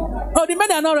 Oh, the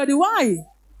men are not ready. Why?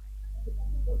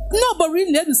 No, but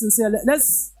really, let's be sincere.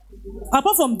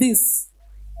 Apart from this,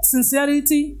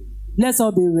 sincerity, let's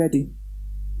all be ready.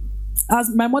 As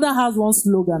my mother has one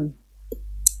slogan,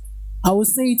 I will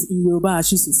say it in Yoruba as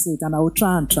she used to say it, and I will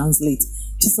try and translate.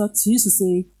 She used to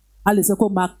say,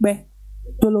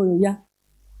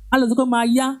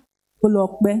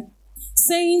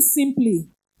 saying simply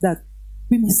that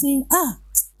we may say,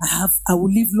 I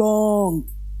will live long.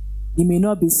 It may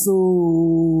not be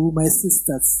so, my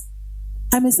sisters.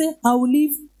 I may say, I will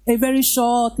live a very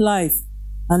short life.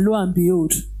 And lo and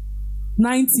behold,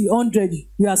 90, 100,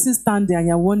 you are still standing and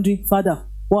you're wondering, Father,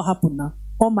 what happened now?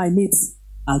 All my mates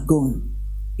are gone.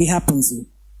 It happens.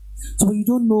 So you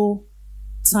don't know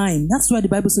time. That's why the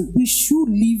Bible says we should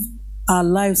live our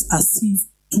lives as if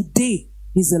today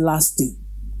is the last day.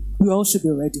 We all should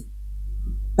be ready.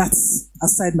 That's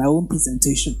aside my own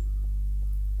presentation.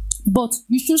 But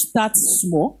you should start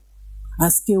small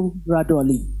and scale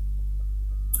gradually.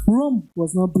 Rome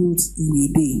was not built in a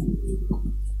day.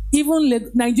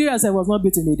 Even Nigeria was not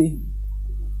built in a day.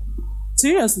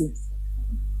 Seriously.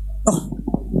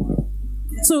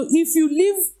 So if you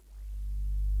live,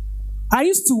 I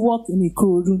used to work in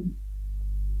Ikorodu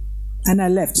and I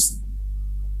left.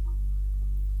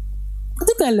 I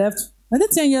think I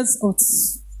did 10 years or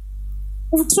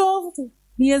 12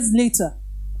 years later.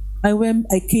 I went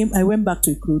back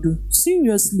to Ikorodu.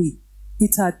 Seriously,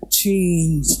 it had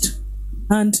changed.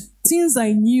 And things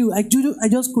I knew, I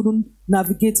just couldn't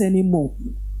navigate anymore.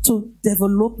 So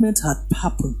development had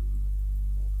happened.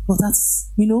 But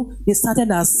that's, they started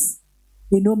as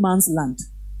a no man's land.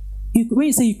 When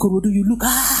you say Ikorodu, you look,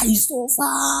 it's so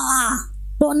far.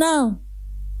 But now,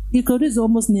 Ikorodu is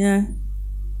almost near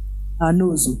our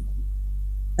nose.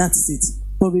 That's it.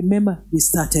 But remember, they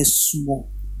started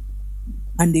small.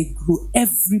 And they grew.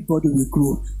 Everybody will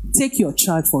grow. Take your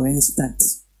child, for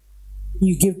instance.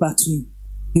 You give birth to him.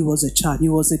 He was a child. He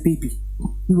was a baby.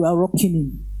 You are rocking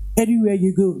him. Everywhere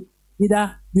you go,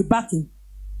 either you back him,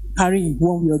 carry him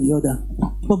one way or the other.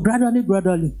 But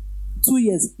gradually, 2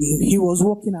 years, he was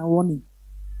walking and running.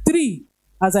 3,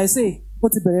 as I say, I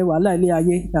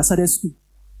started school.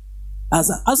 As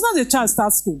soon as a child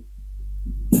starts school,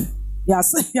 he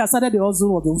has started the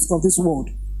hustle of this world.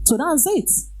 So that's it.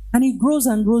 And it grows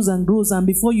and grows and grows. And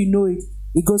before you know it,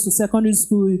 he goes to secondary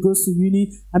school, he goes to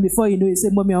uni. And before you know it, he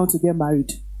says, Mommy, I want to get married.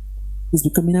 He's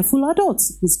becoming a full adult.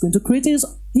 He's going to create his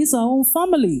own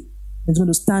family. He's going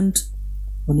to stand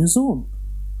on his own.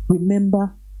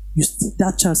 Remember,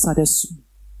 that child started small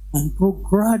and grow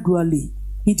gradually.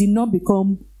 He did not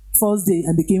become first day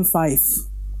and became 5.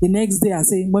 The next day I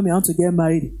say, Mommy, I want to get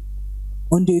married.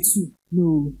 On day 2.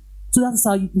 No. So that's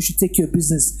how you should take your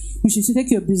business. You should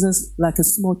take your business like a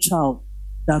small child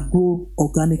that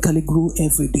organically grow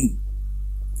every day.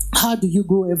 How do you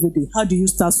grow every day? How do you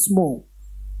start small?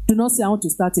 Do not say, I want to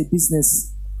start a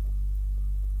business.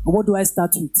 What do I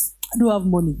start with? I don't have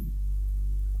money.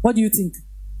 What do you think?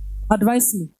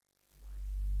 Advise me.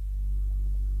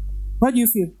 What do you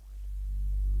feel?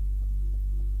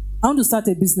 I want to start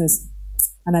a business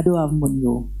and I don't have money.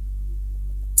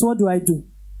 So what do I do?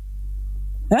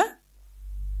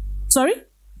 Sorry?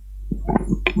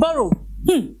 Borrow.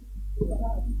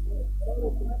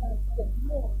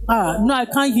 No, I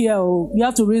can't hear. You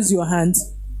have to raise your hand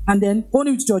and then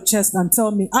only with your chest and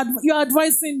tell me. You're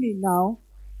advising me now.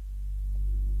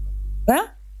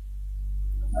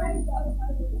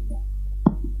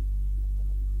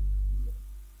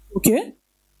 Okay.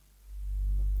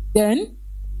 Then?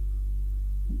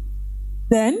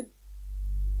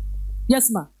 Yes,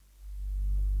 ma.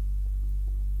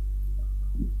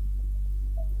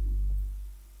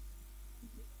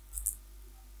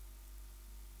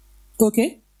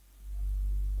 Okay.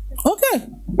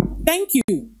 Thank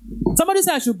you. Somebody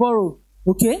said I should borrow.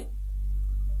 Okay.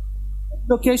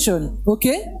 Location.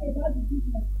 Okay.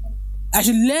 I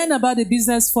should learn about the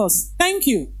business first. Thank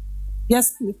you.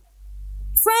 Yes.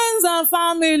 Friends and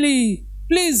family,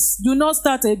 please do not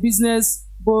start a business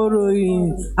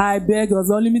borrowing. I beg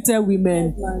of unlimited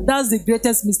women. That's the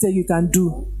greatest mistake you can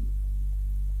do.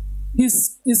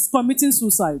 Is committing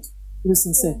suicide.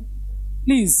 Listen, say,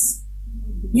 please.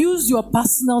 Use your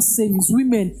personal savings.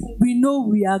 Women, we know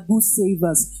we are good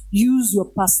savers. Use your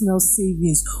personal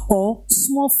savings or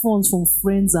small funds from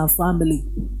friends and family.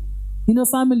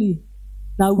 Family,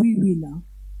 now we now.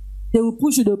 They will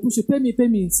push you. Pay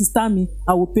me. Sister me,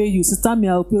 I will pay you. Sister me,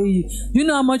 I will pay you. Do you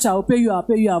know how much I will pay you? I'll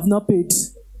pay you. I have not paid.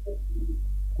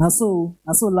 That's so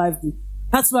lively.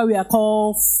 That's why we are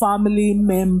called family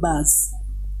members.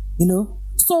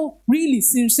 So really,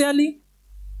 sincerely,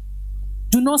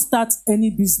 do not start any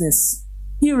business,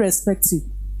 irrespective.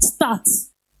 Start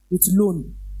with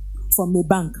loan from a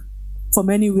bank, from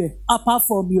anywhere, apart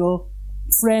from your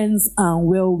friends and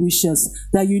well-wishers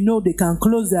that they can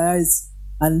close their eyes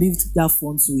and leave their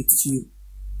funds with you,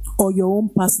 or your own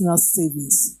personal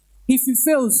savings. If it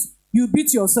fails, you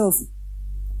beat yourself.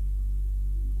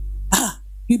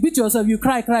 You beat yourself. You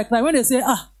cry. When they say,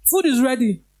 food is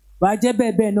ready, you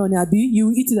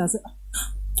eat it and say,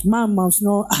 Mom's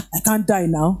no, I can't die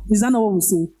now. Is that not what we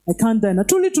say? I can't die now.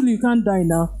 Truly, you can't die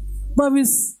now. But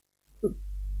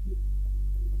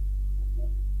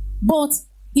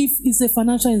if it's a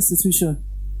financial institution,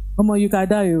 you can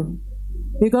die.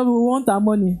 Because we want our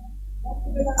money.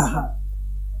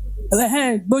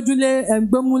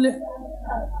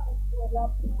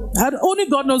 Only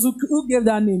God knows who gave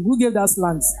that name, who gave that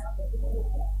slang.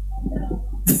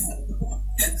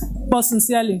 But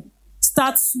sincerely,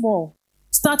 start small.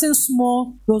 Starting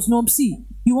small does not see.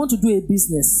 You want to do a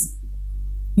business.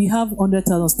 You have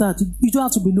 100,000 start. You don't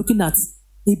have to be looking at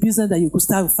a business that you could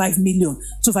start with 5 million.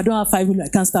 So if I don't have 5 million, I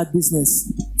can't start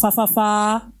business.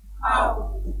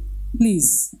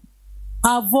 Please.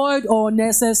 Avoid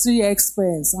unnecessary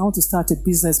expense. I want to start a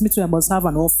business. Me too, I must have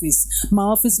an office. My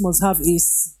office must have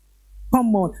AC.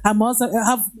 Come on. I must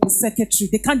have a secretary.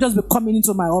 They can't just be coming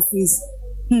into my office.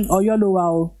 Or yellow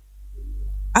wow.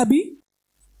 Abi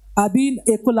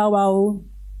Ekulawa.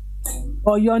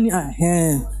 Or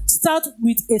start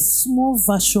with a small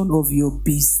version of your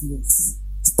business.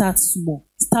 Start small.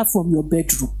 Start from your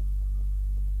bedroom.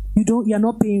 You are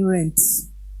not paying rent.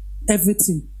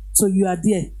 Everything. So you are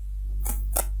there.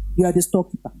 You are the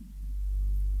storekeeper.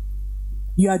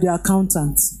 You are the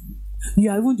accountant.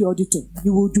 You are even the auditor.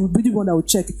 You will be the one that will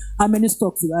check how many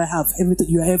stocks do I have. Everything.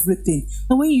 You are everything.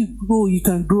 And when you grow, you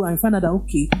can grow and find out that,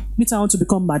 okay, I want to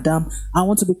become madam. I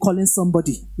want to be calling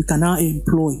somebody. You can now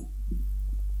employ.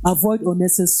 Avoid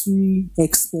unnecessary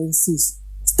expenses.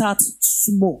 Start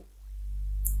small.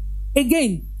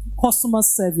 Again, customer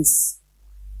service.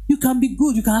 You can be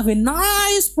good. You can have a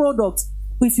nice product.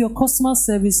 But if your customer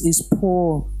service is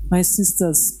poor, my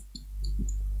sisters,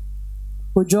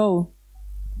 Joe,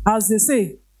 as they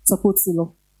say, support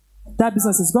Silo, that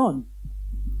business is gone.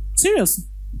 Serious.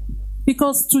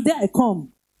 Because today I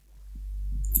come,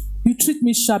 you treat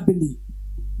me shabbily.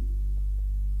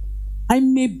 I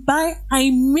may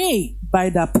buy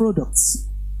that product.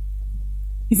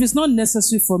 If it's not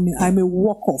necessary for me, I may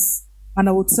walk off. And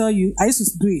I will tell you, I used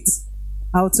to do it.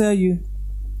 I will tell you,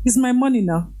 it's my money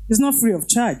now. It's not free of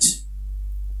charge.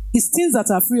 It's things that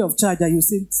are free of charge that you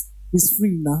say it's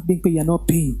free now. Bimpe, you're not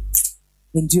paying.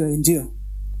 Endure.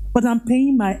 But I'm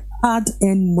paying my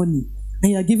hard-earned money,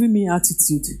 and you're giving me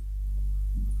attitude.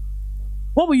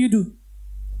 What will you do?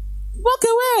 Walk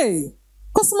away.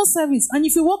 Customer service. And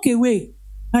if you walk away,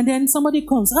 and then somebody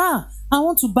comes, I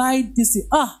want to buy this.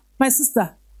 My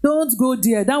sister, don't go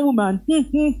there. That woman,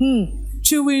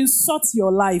 she will insult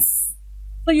your life.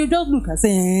 So you just look and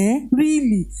say,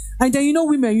 really? And then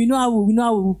women, how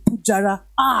we put Jara.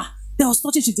 There was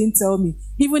nothing she didn't tell me,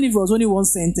 even if it was only one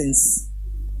sentence.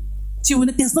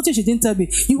 There's nothing she didn't tell me.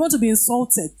 You want to be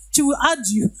insulted. She will add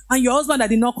you, and your husband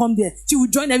that did not come there. She will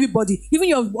join everybody, even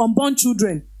your unborn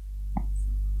children.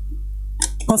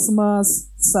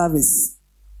 Customers service.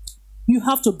 You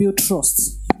have to build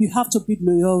trust. You have to build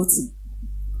loyalty.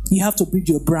 You have to build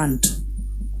your brand.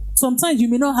 Sometimes you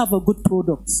may not have a good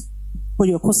product, but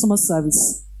your customer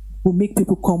service will make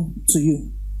people come to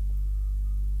you.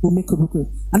 Will make people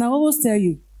come. And I always tell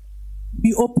you,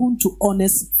 be open to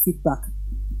honest feedback.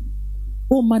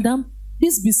 Oh, madam,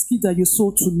 this biscuit that you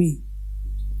sold to me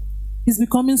is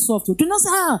becoming soft. Do not say,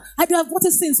 I do have bought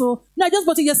it since. No, I just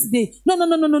bought it yesterday.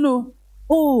 No.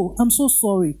 Oh, I'm so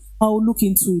sorry. I'll look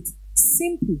into it.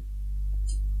 Simple.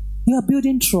 You are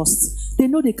building trust. They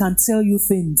know they can tell you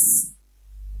things.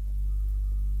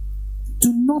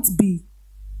 Do not be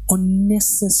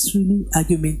unnecessarily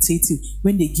argumentative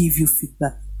when they give you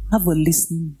feedback. Have a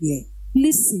listening ear.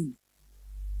 Listen.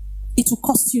 It will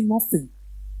cost you nothing.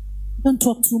 Don't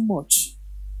talk too much.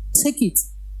 Take it.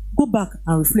 Go back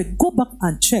and reflect. Go back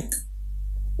and check.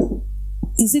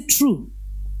 Is it true?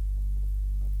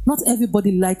 Not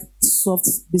everybody likes soft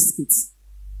biscuits.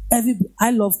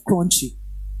 I love crunchy.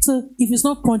 So if it's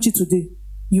not crunchy today,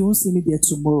 you won't see me there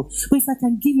tomorrow. But if I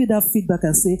can give you that feedback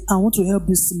and say, I want to help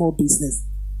this small business.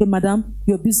 Hey, madam,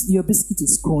 your biscuit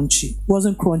is crunchy.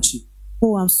 Wasn't crunchy.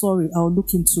 Oh, I'm sorry. I'll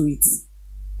look into it.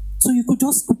 So you could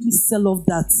just quickly sell off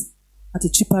that at a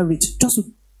cheaper rate, just to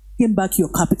gain back your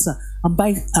capital and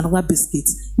buy another biscuit.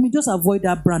 You may just avoid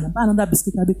that brand and buy another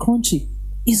biscuit and be crunchy.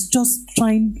 It's just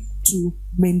trying to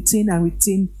maintain and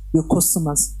retain your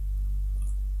customers.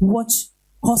 Watch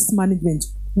cost management.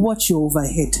 Watch your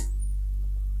overhead.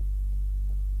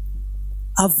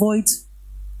 Avoid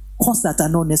costs that are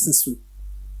not necessary.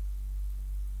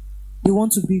 You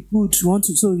want to be good.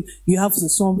 So you have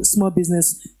some small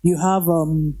business. You have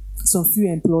some few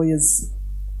employers.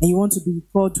 And you want to be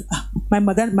called, my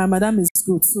madam is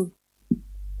good. So,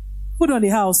 food on the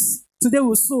house. Today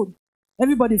we sold.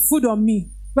 Everybody, food on me.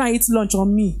 Go and eat lunch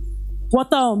on me.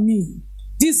 Water on me.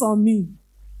 This on me.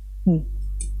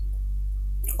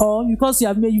 Or because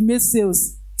you made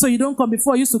sales. So you don't come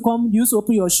before. You used to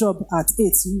open your shop at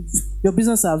 8. Your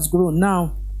business has grown.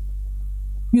 Now,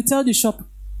 you tell the shop,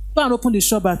 go and open the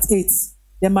shop at 8.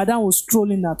 The madam was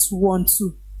strolling at 1,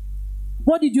 2.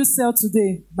 What did you sell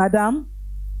today, madam?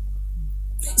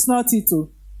 It's not it,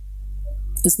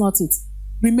 It's not it.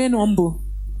 Remain humble.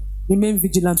 Remain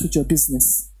vigilant with your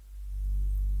business.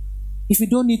 If you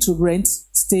don't need to rent,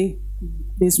 stay in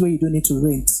a place where you don't need to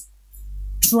rent.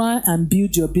 Try and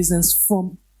build your business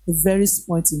from a very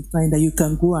point in time that you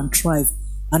can grow and thrive,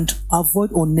 and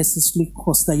avoid unnecessary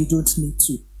costs that you don't need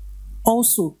to.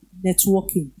 Also,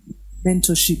 networking,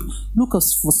 mentorship. Look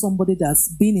for somebody that's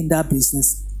been in that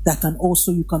business that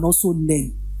you can also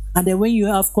learn. And then when you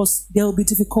have, of course, there will be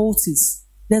difficulties.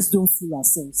 Let's don't fool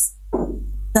ourselves.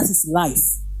 That is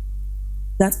life.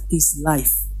 That is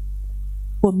life.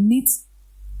 But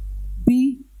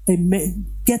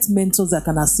get mentors that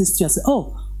can assist you and say,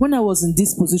 when I was in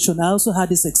this position, I also had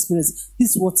this experience.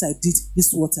 This is what I did. This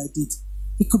is what I did.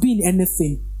 It could be in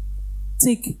anything.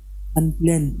 Take and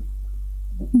learn.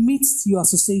 Meet your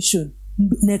association.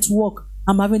 Network.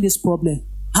 I'm having this problem.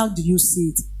 How do you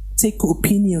see it? Take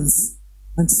opinions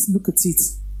and look at it.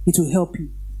 It will help you.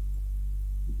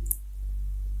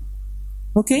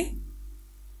 Okay?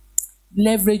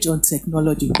 Leverage on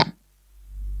technology.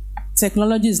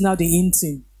 Technology is now the in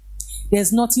thing.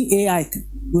 There's nothing AI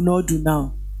will not do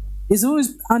now. It's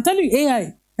always, I'm telling you,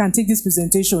 AI can take this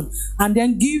presentation and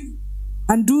then give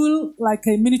and do like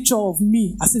a miniature of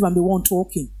me as if I'm the one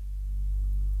talking.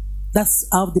 That's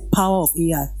how the power of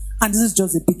AI. And this is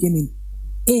just the beginning.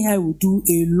 AI will do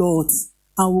a lot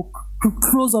and will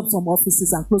close up some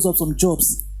offices and close up some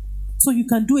jobs. So you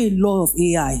can do a lot of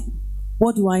AI.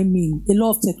 What do I mean? A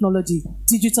lot of technology,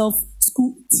 digital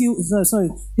skills,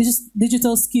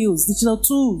 digital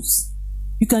tools.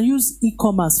 You can use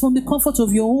e-commerce from the comfort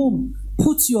of your home.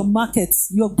 Put your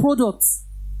markets, your products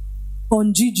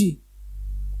on Gigi,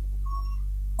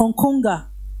 on Konga,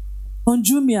 on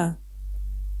Jumia.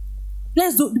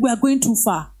 We are going too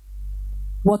far.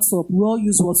 WhatsApp. We all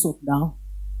use WhatsApp now.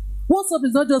 WhatsApp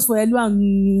is not just for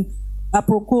everyone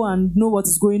apropos and know what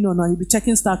is going on, and you'll be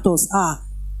checking status.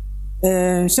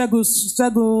 Shagu,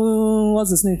 what's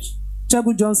his name?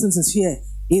 Shagu Johnson is here.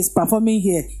 He's performing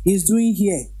here. He's doing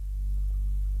here.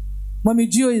 Mommy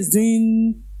Gio is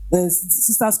doing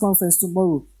sisters conference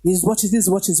tomorrow. He's watching this.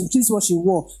 This is what she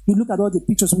wore. You look at all the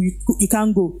pictures. You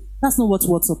can't go. That's not what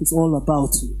WhatsApp is all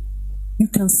about. You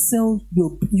can sell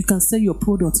your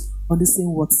product on the same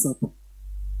WhatsApp.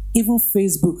 Even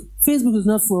Facebook. Facebook is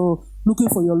not for looking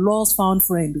for your lost found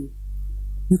friend.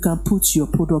 You can put your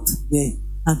product there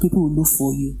and people will look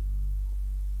for you.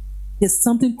 There's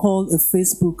something called a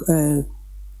Facebook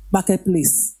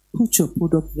marketplace. Put your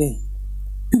product there.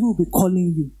 People will be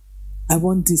calling you. I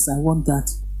want this, I want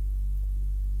that.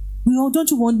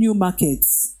 Don't you want new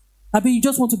markets? I mean, you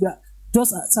just want to be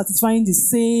just satisfying the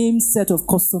same set of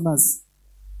customers.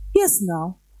 Yes,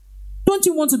 now. Don't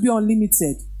you want to be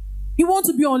unlimited? You want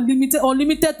to be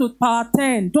unlimited to power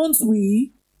 10, don't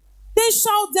we? Then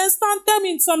shout, then stand them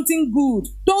in something good,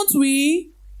 don't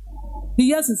we? The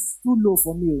yes is too low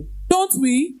for me, don't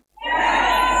we?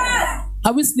 Yes!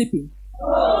 Are we sleeping?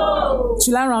 No.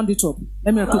 Shall I round it up?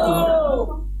 Let me quickly.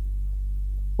 No.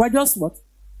 Why just what?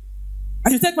 I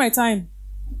should take my time.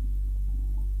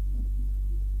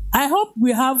 I hope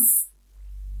we have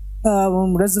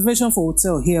reservation for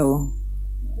hotel here.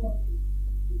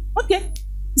 Okay.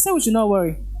 You said we should not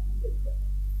worry.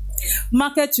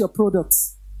 Market your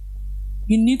products.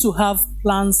 You need to have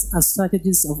plans and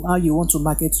strategies of how you want to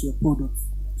market your product.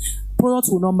 Product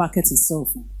will not market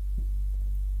itself.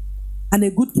 And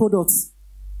a good product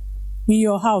in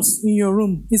your house, in your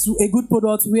room, is a good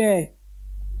product where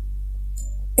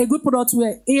a good product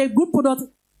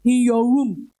in your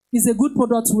room is a good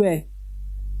product where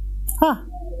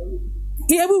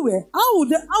everywhere. How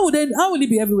will it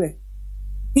be everywhere?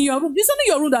 In your room. It's only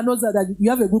your room that knows that you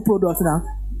have a good product now.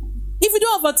 If you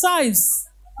don't advertise,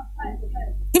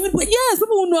 people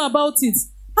will know about it.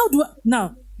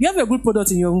 Now, you have a good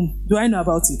product in your room. Do I know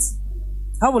about it?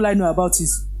 How will I know about it?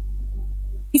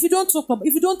 If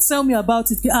you don't tell me about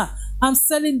it, I'm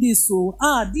selling this,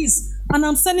 this, and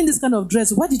I'm selling this kind of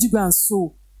dress. Why did you go and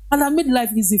sew? And I made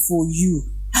life easy for you.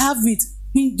 Have it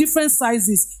in different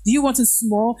sizes. Do you want it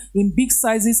small, in big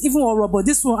sizes, even or rubber?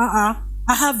 This one, I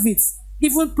have it.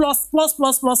 Even plus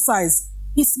size.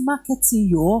 It's marketing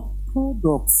your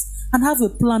products and have a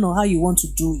plan on how you want to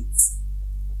do it.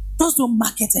 Just don't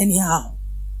market anyhow.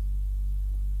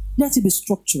 Let it be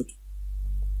structured.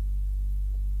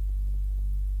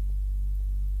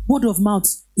 Word of mouth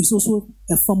is also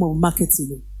a form of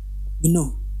marketing.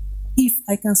 If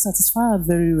I can satisfy her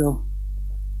very well,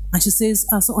 and she says,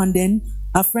 and then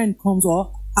a friend comes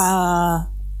or a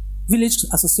village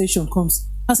association comes,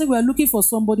 I say, we are looking for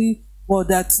somebody or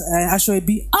that I should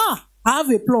be. I have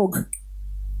a plug.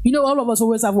 All of us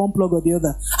always have one plug or the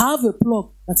other. I have a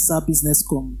plug. That's our business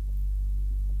come.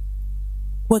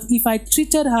 But if I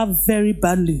treated her very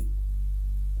badly,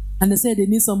 and they said they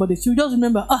need somebody, she'll just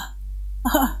remember,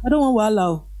 I don't want to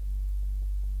allow.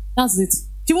 That's it.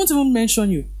 She won't even mention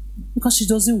you because she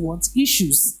doesn't want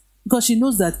issues. Because she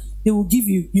knows that they will give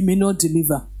you, you may not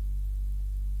deliver.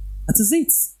 That is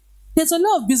it. There's a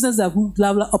lot of business that will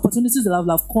have opportunities that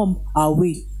have come our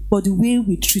way, but the way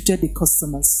we treated the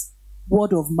customers,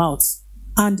 word of mouth.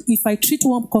 And if I treat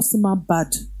one customer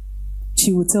bad,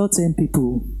 she will tell 10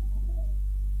 people.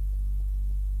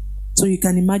 So you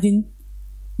can imagine.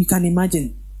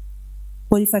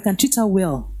 But if I can treat her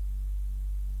well,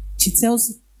 she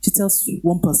tells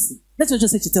one person. Let's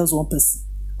just say she tells one person.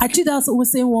 I treat her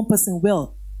always saying one person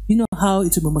well. You know how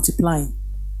it will be multiplying.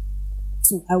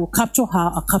 So I will capture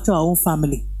her, I'll capture her own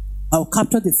family. I will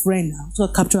capture the friend, I'll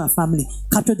also capture her family,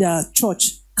 capture their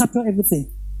church, capture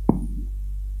everything.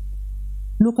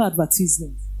 Local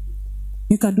advertisement.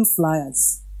 You can do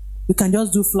flyers. You can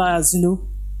just do flyers,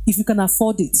 if you can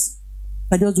afford it.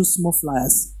 I just do small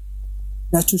flyers.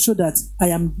 That to show that I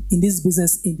am in this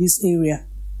business, in this area.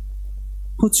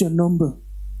 Put your number,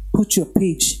 put your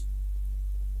page.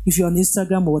 If you're on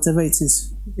Instagram or whatever it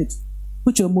is,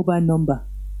 put your mobile number.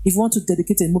 If you want to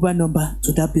dedicate a mobile number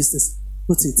to that business,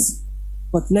 put it.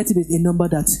 But let it be a number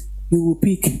that you will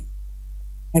pick. And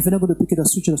if you're not going to pick it or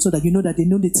switch it, so that you know that they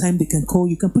know the time they can call,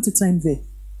 you can put a time there.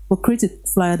 But create a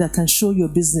flyer that can show your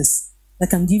business, that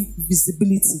can give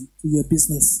visibility to your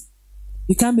business.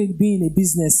 You can't be in a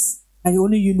business and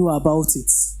only you know about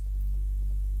it.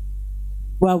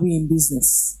 Why are we in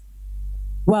business?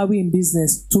 Why are we in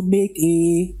business? To make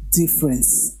a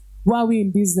difference. Why are we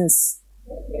in business?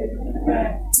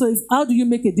 So how do you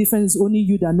make a difference? It's only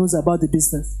you that knows about the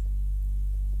business.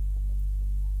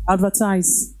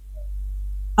 Advertise.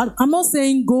 I'm not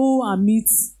saying go and meet.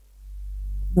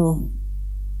 No.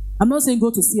 I'm not saying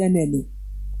go to CNN.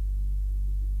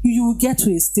 You will get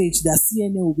to a stage that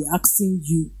CNN will be asking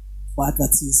you for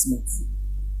advertisements.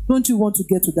 Don't you want to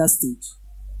get to that stage?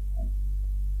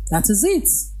 That is it.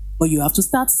 But you have to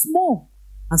start small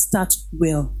and start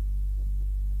well.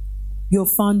 Your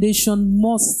foundation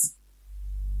must.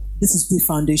 This is the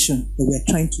foundation that we're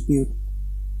trying to build.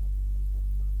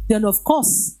 Then, of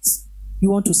course, you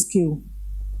want to scale.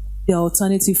 There are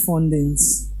alternative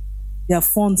fundings. There are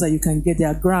funds that you can get. There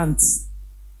are grants.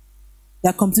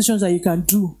 There are competitions that you can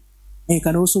do. And you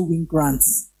can also win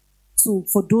grants. So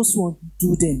for those who want to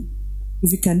do them,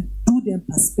 if you can do them,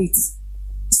 participate.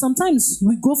 Sometimes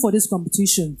we go for this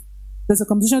competition. There's a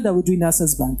competition that we do in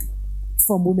Access Bank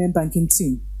from Women Banking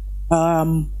Team.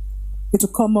 It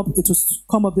will come up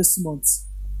this month.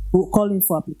 We'll call in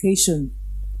for application.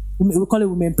 We'll call it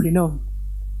Womenpreneur.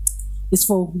 It's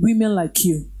for women like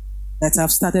you that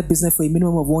have started business for a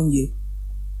minimum of 1 year.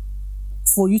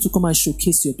 For you to come and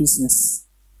showcase your business.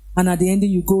 And at the end,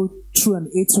 you go through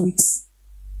an 8 weeks.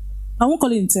 I won't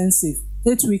call it intensive.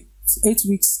 8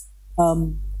 weeks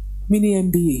mini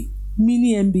MBA.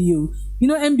 Mini MBA.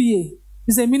 MBA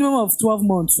is a minimum of 12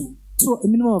 months. So a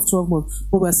minimum of 12 months.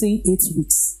 But we're saying 8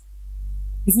 weeks.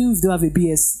 Even if you don't have a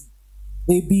BS,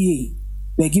 a BA,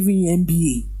 we're giving you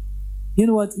MBA. You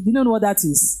know what that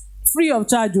is? Free of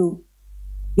charge.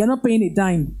 You're not paying a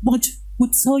dime. But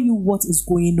we'll tell you what is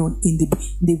going on in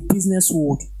the business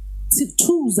world. See,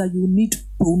 tools that you need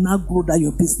to now grow that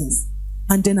your business.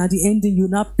 And then at the end, you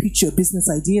now pitch your business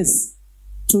ideas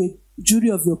to a jury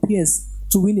of your peers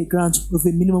to win a grant of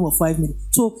a minimum of 5 million.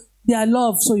 So they are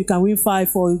loved, so you can win 5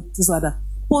 for this like that.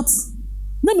 But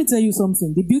let me tell you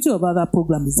something. The beauty of that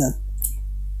program is that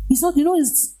it's not,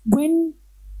 it's when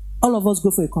all of us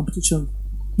go for a competition.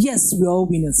 Yes, we're all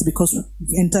winners because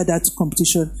we entered that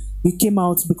competition. We came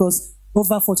out because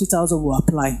over 40,000 will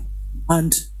apply.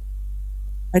 And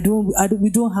we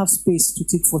don't have space to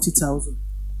take 40,000,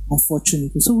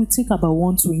 unfortunately. So we take about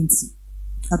 120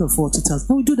 out of 40,000.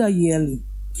 And we do that yearly.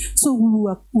 So we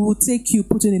will take you,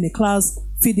 put it in a class,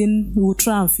 feeding, we will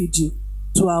try and feed you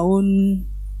to our own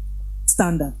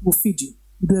standard. We'll feed you.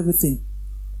 We'll do everything.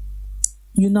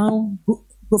 You now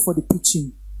go for the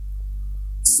pitching.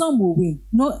 Some will win.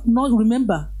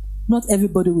 Remember, not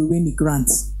everybody will win the grant.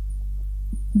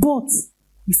 But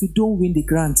if you don't win the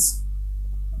grant,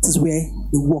 this is where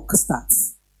the work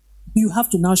starts. You have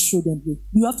to now show them.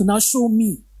 You have to now show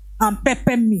me and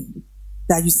pepper me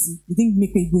that you see, you didn't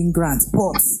make me win grants,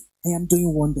 but I am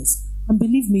doing wonders. And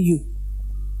believe me,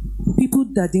 people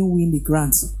that didn't win the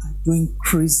grants are doing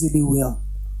crazily well.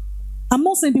 I'm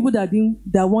not saying people that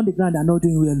won the grant are not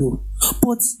doing well, no.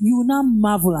 But you will now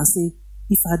marvel and say,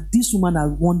 if this woman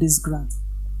had won this grant,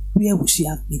 where would she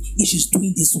have been if she's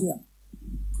doing this well?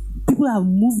 People have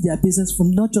moved their business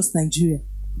from not just Nigeria,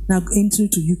 now into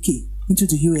UK, into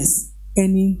the US,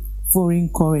 earning foreign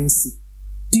currency.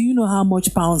 Do you know how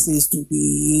much pounds is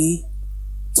today?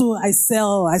 So I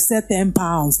sell 10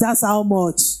 pounds. That's how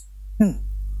much. Go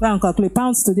and calculate.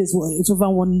 Pounds today it's over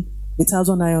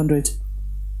 1,900.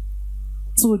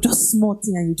 So just small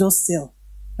thing and you just sell.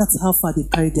 That's how far they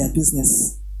carry their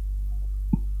business.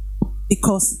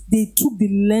 Because they took the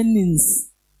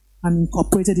learnings and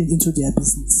incorporated it into their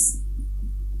business.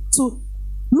 So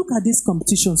look at this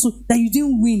competition. So that you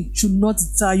didn't win should not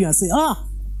deter you and say,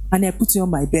 and I put you on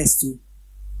my best too.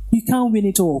 You can't win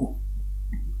it all.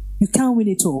 You can't win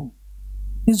it all.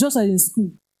 It's just like in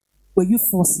school. Were you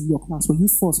forced in your class? Were you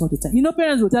forced all the time? You know,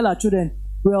 parents will tell our children,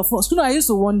 we are forced. You know, I used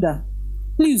to wonder,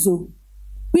 please, oh,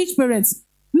 which parents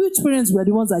were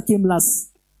the ones that came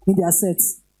last in their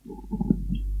sets?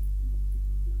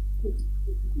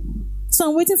 So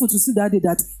I'm waiting to see that day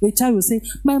that a child will say,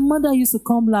 my mother used to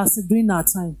come last during our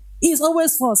time. He's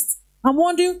always first. I'm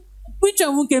wondering, which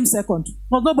one came second?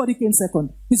 But nobody came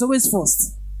second. He's always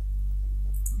first.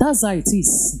 That's how it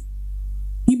is.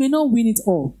 You may not win it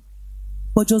all,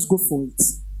 but just go for it.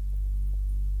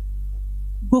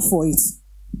 Go for it.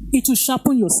 It will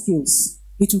sharpen your skills.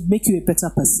 It will make you a better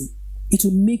person. It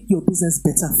will make your business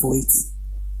better for it.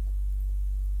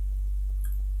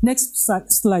 Next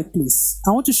slide, please. I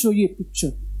want to show you a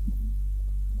picture.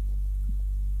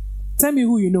 Tell me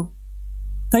who you know.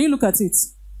 Can you look at it?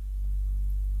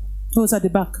 Oh, it's at the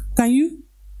back. Can you?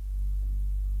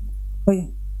 Oh, yeah.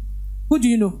 Who do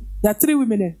you know? There are 3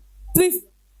 women there. 3.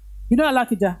 You know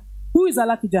Alakija? Who is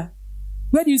Alakija?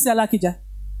 Where do you see Alakija?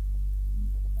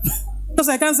 Because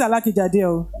I can't see Alakija there.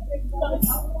 Oh.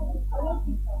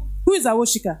 Who is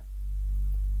Awoshika?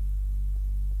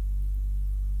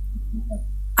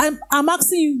 I'm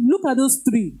asking you, look at those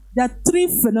 3. There are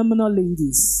 3 phenomenal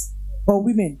ladies or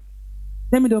women.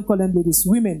 Let me don't call them ladies,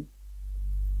 women.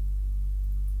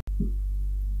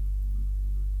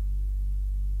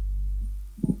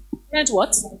 Current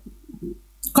what?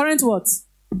 Current what?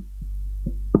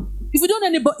 If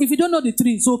you don't know the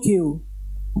 3, it's okay. Oh.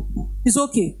 It's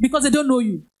okay because they don't know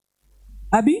you.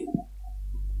 Abi?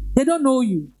 They don't know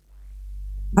you.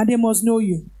 And they must know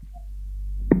you.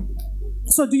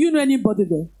 So do you know anybody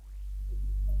there?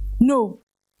 No.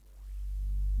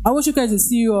 Awoshika is the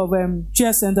CEO of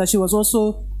Chair Center. She was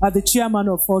also the chairman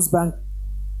of First Bank.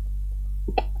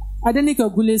 Adenike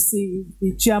Ogule is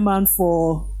the chairman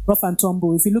for Rough and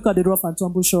Tumble. If you look at the Rough and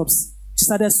Tumble shops, she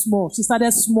started small.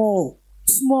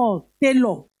 Small.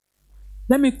 Tailor.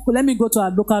 Let me go to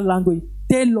our local language.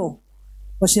 Tailor.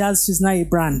 But she's now a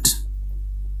brand.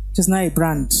 She's now a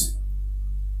brand.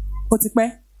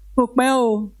 Otikpe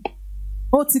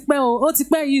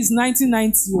is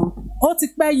 1990.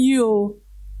 Otikpe you.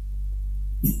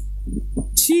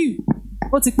 Chief.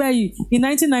 Otikpe in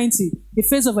 1990, the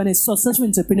face of a successful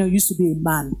entrepreneur used to be a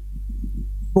man.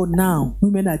 But now,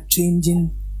 women are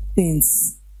changing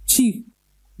things. Chief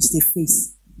is the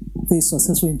face of a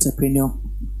successful entrepreneur.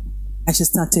 And she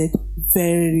started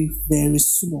very, very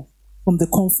small from the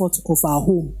comfort of her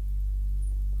home.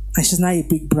 And she's now a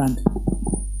big brand.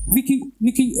 Vicky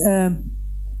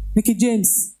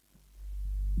James.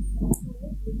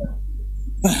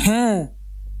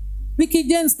 Vicky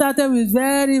James started with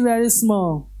very, very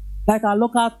small, like a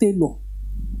local tailor.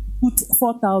 Put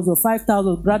 4,000,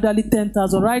 5,000, gradually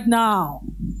 10,000. Right now,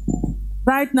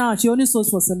 she only sells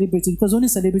for celebrity because only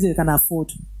celebrity can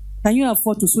afford. Can you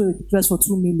afford to sew a dress for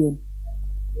 2 million?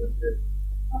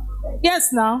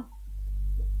 Yes, now.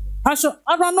 They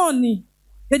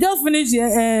just finished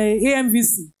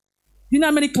AMVC. You know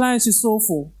how many clients she sold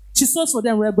for? She sells for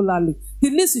them regularly. The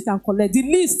least you can collect, the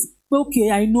least,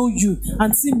 okay, I know you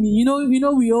and see me. You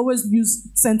know, we always use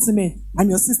sentiment. I'm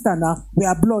your sister now. We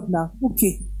are blood now.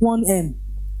 Okay, 1M.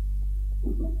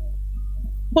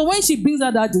 But when she brings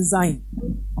out that design,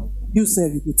 you say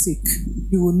you will take.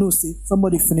 You will know, say,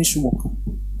 somebody finished work.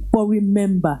 But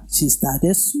remember, she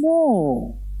started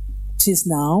small. She's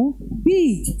now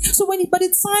big. So by the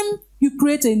time you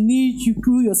create a niche, you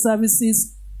grew your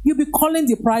services, you'll be calling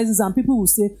the prices and people will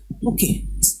say, okay.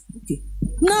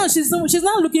 Now she's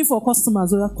not looking for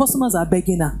customers. Her customers are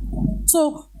begging her.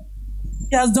 So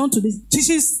she has done to this.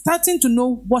 She's starting to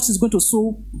know what she's going to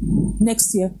sow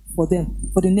next year for them,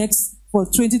 for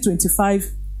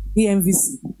 2025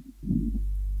 AMVC.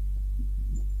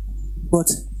 But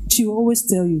she will always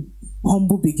tell you,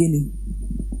 humble beginning.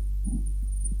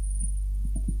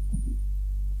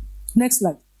 Next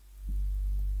slide.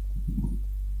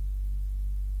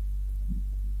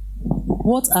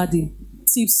 What are the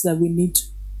tips that we need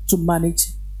to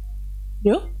manage?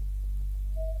 Yeah?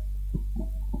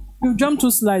 You've jumped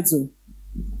 2 slides though.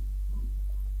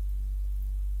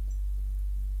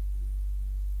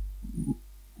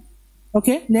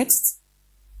 Okay, next.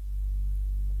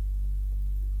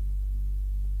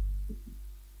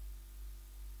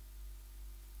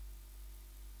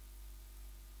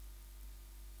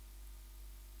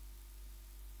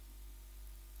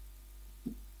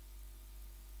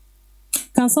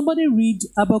 Can somebody read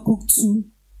Habakkuk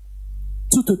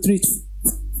 2-3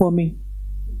 for me?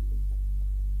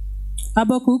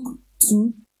 Habakkuk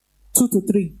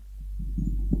 2-3.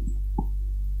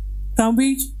 Can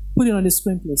we put it on the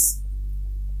screen, please?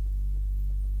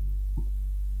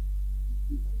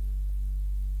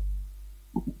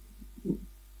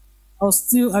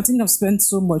 I think I've spent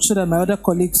so much so that my other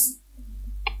colleagues.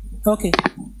 Okay.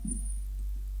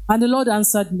 And the Lord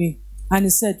answered me, and he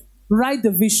said, write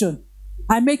the vision.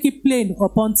 I make it plain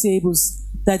upon tables,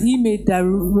 that he may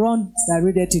run that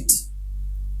readeth it.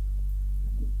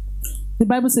 The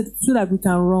Bible said, so that we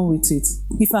can run with it.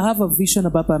 If I have a vision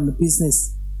about my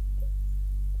business.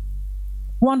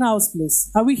 One house,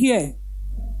 please. Are we here?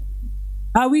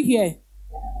 Are we here?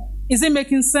 Is it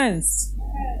making sense?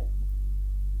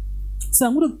 So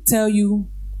I'm going to tell you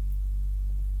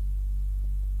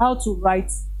how to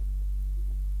write.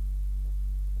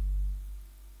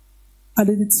 And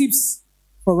the tips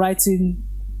for writing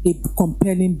a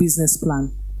compelling business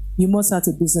plan. You must have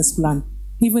a business plan.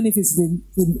 Even if it's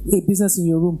a business in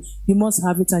your room, you must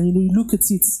have it, and you look at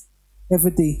it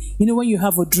every day. When you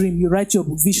have a dream, you write your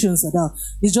visions down.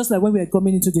 It's just like when we are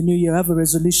coming into the new year, you have a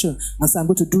resolution and say, I'm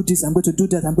going to do this, I'm going to do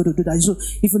that, I'm going to do that. So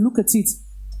if you look at it,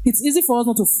 it's easy for us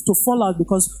not to fall out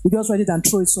because we just write it and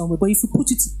throw it somewhere. But if you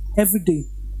put it every day,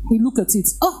 you look at it,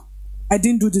 oh, I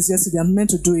didn't do this yesterday, I'm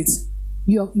meant to do it.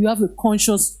 You have a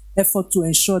conscious effort to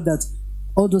ensure that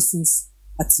all those things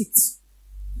are ticked.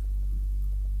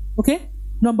 Okay?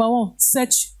 Number one,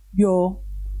 search your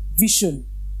vision.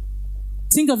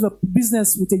 Think of your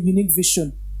business with a unique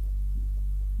vision.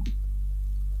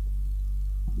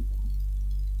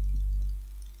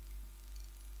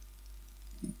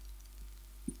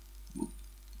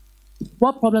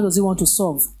 What problem does he want to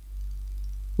solve?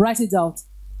 Write it out.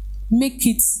 Make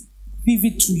it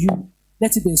vivid to you.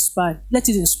 Let it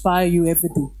inspire you every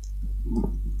day.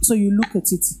 So you look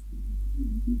at it.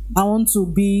 I want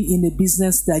to be in a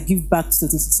business that gives back to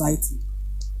the society.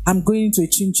 I'm going into a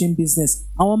chin-chin business.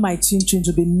 I want my chin-chin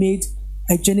to be made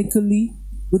hygienically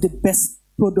with the best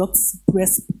products,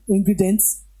 best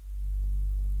ingredients.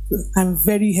 I'm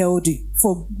very healthy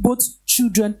for both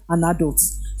children and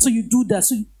adults. So you do that.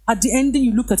 So at the ending,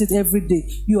 you look at it every day.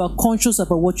 You are conscious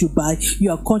about what you buy.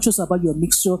 You are conscious about your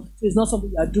mixture. So it's not something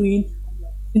you are doing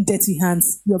in dirty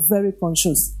hands. You are very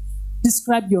conscious.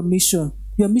 Describe your mission.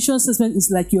 Your mission statement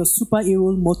is like your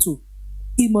superhero motto.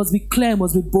 It must be clear, it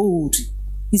must be bold.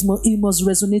 It must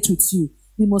resonate with you.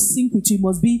 It must sync with you. It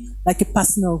must be like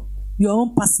your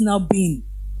own personal being.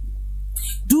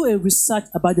 Do a research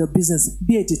about your business.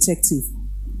 Be a detective.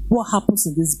 What happens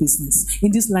in this business?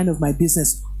 In this line of my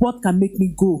business? What can make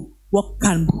me go? What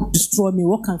can destroy me?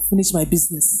 What can finish my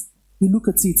business? You look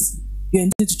at it. You're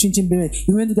into changing business.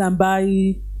 You went to go and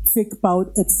buy fake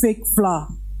powder, fake flour.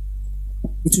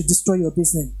 It will destroy your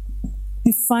business.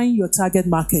 Define your target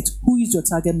market. Who is your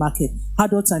target market?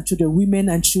 Adults and children, women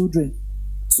and children.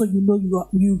 So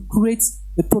you create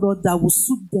a product that will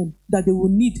suit them, that they will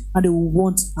need and they will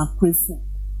want and crave for.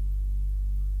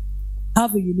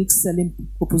 Have a unique selling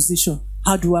proposition.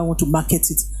 How do I want to market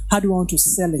it? How do I want to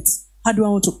sell it? How do I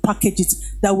want to package it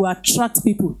that will attract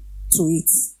people to it?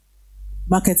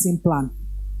 Marketing plan.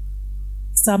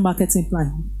 Start marketing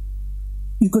plan.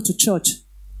 You go to church.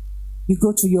 You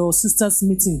go to your sister's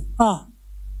meeting.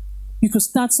 You could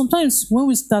start. Sometimes when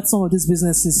we start some of these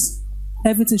businesses,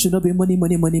 everything should not be money,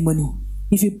 money, money, money.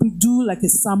 If you do like a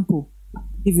sample,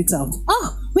 give it out.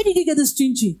 Where did you get this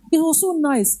chin-chin? It was so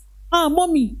nice.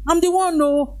 Mommy, I'm the one,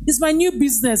 no. It's my new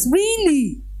business.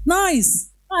 Really?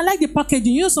 Nice. I like the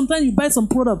packaging. Sometimes you buy some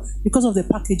product because of the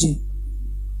packaging.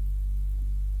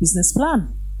 Business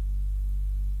plan.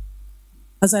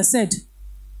 As I said,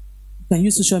 you can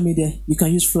use social media. You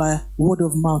can use flyer, word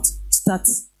of mouth. Start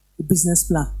a business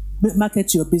plan.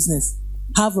 Market your business.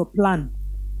 Have a plan.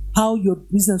 How your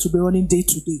business will be running day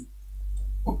to day.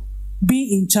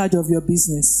 Be in charge of your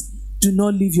business. Do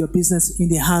not leave your business in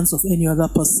the hands of any other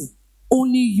person.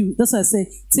 Only you. That's why I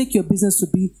say, take your business to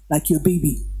be like your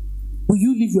baby. Will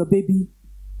you leave your baby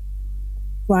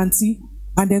for auntie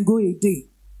and then go a day?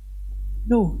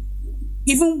 No.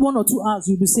 Even 1 or 2 hours,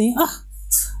 you'll be saying,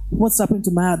 what's happened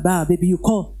to my baby? You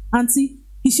call, auntie,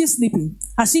 is she sleeping?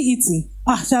 Has she eating?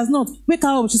 She has not. Wake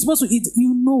her up. She's supposed to eat.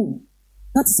 You know.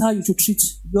 That is how you should treat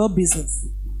your business.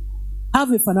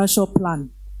 Have a financial plan.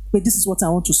 But this is what I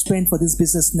want to spend for this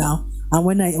business now. And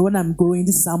when I'm growing,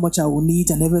 this is how much I will need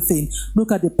and everything.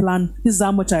 Look at the plan. This is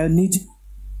how much I need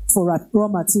for raw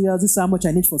materials. This is how much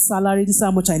I need for salary. This is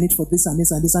how much I need for this and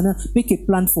this and this. And make a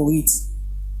plan for it.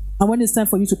 And when it's time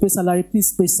for you to pay salary,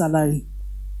 please pay salary.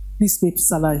 Please pay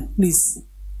salary. Please.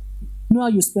 Know how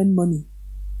you spend money.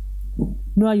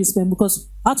 Know how you spend, because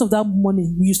out of that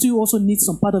money, you still also need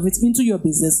some part of it into your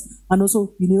business. And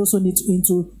also, you also need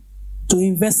to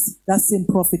invest that same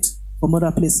profit from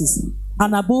other places.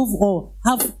 And above all,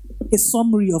 have a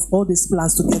summary of all these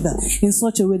plans together in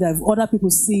such a way that if other people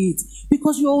see it,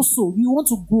 because you want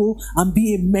to grow and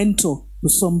be a mentor to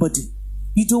somebody.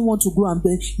 You don't want to grow, and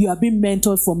then you are being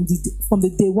mentored from the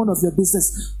day one of your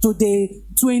business to day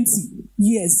 20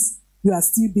 years. You are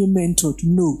still being mentored.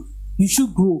 No, you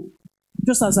should grow.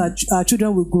 Just as our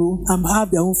children will grow and have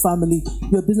their own family,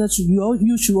 your business,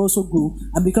 you should also grow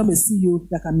and become a CEO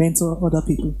that can mentor other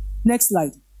people. Next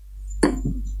slide.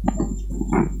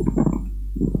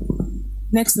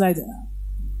 Next slide.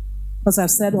 Because I've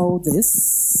said all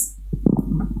this.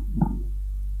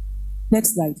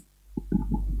 Next slide.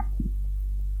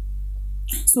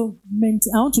 So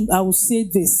I will say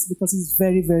this because it's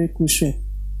very, very crucial.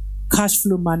 Cash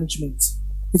flow management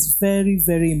is very,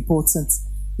 very important.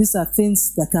 These are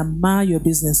things that can mar your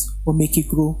business or make it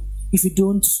grow if you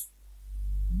don't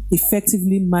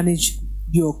effectively manage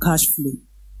your cash flow.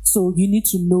 So you need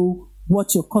to know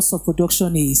what your cost of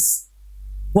production is,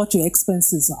 what your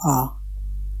expenses are,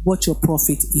 what your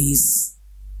profit is,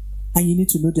 and you need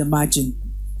to know the margin.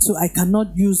 So I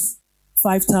cannot use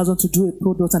 5,000 to do a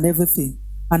product and everything,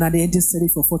 and at the end sell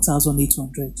it for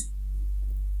 4,800.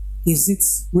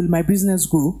 Will my business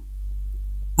grow?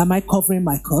 Am I covering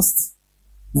my costs?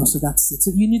 No, so that's it.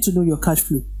 So you need to know your cash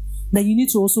flow. Now you need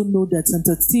to also know that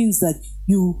the things that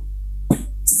you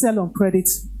sell on credit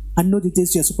and know the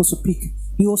days you're supposed to pick,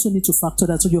 you also need to factor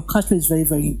that. So your cash flow is very,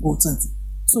 very important.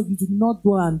 So you do not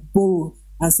go and borrow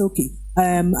and say, okay,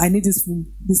 I need this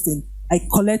thing.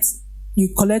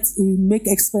 You make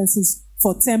expenses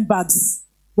for 10 bags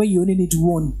when you only need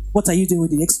one. What are you doing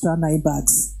with the extra 9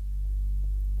 bags?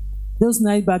 Those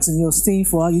 9 bags and you're staying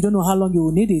for, you don't know how long you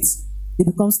will need it. It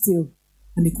becomes stale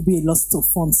and it could be a loss of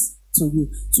funds to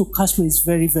you. So cash flow is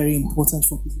very, very important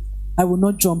for people. I will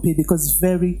not jump in because it's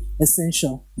very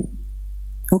essential.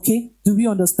 Okay? Do we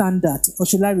understand that? Or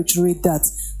should I reiterate that?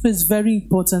 So it's very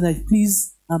important that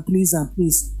please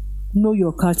know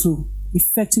your cash flow.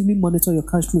 Effectively monitor your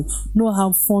cash flow. Know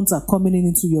how funds are coming in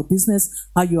into your business,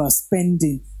 how you are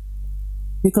spending.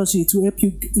 Because it will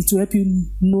help you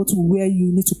note where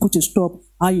you need to put a stop,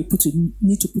 how you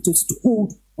need to put a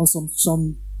hold on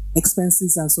some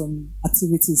expenses and some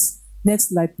activities. Next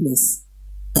slide, please.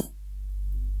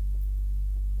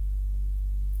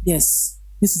 Yes,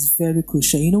 this is very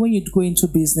crucial. You know, when you go into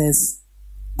business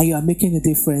and you are making a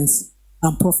difference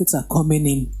and profits are coming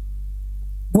in,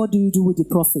 what do you do with the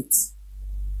profits?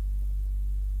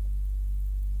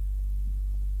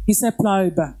 He said plow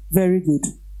it back. Very good.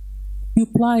 You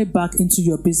plow it back into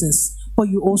your business, but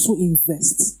you also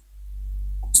invest.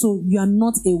 So you are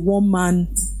not a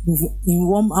one-man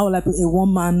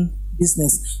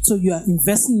business. So you are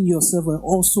investing in yourself and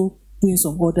also doing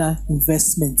some other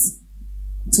investments.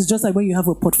 So just like when you have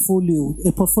a portfolio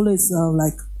is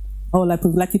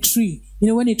like a tree. You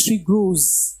know, when a tree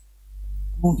grows,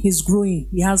 he's growing,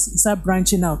 he starts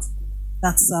branching out.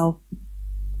 That's how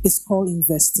it's called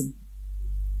investing.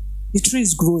 The tree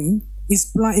is growing,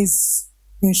 is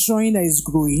ensuring that it's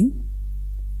growing,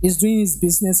 is doing his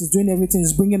business, is doing everything,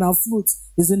 is bringing out fruits,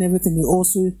 is doing everything, is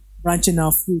also branching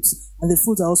out fruits, and the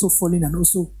fruits are also falling and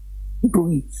also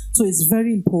growing. So it's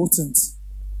very important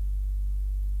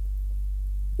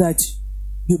that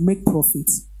you make profit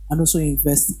and also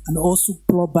invest and also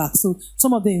plow back. So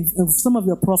some of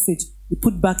your profit you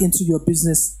put back into your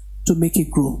business to make it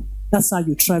grow. That's how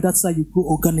you thrive. That's how you grow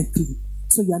organically.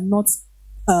 So you're not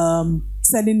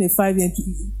selling a 5-year.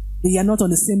 You're not on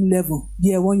the same level.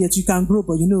 Yeah, 1 year you can grow,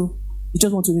 but you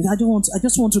just want to. I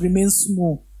just want to remain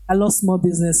small. I love small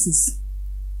businesses.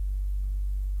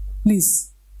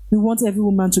 Please, we want every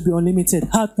woman to be unlimited.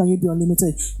 How can you be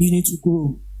unlimited? You need to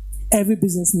grow. Every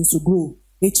business needs to grow.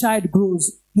 A child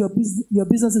grows. Your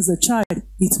business is a child.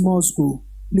 It must grow.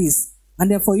 Please. And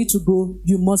then for you to grow,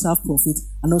 you must have profit.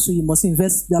 And also you must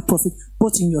invest that profit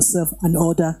both in yourself and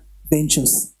other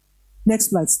ventures.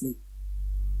 Next slide, please.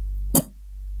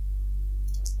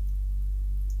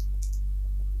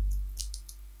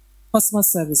 Customer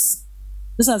service.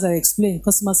 Just as I explained,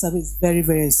 customer service is very,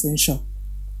 very essential.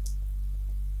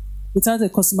 Without a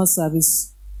customer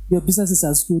service, your business is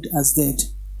as good as dead.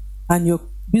 And your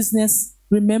business,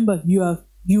 remember, you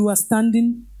are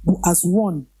standing as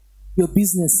one. Your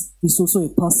business is also a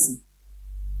person.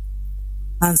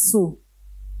 And so,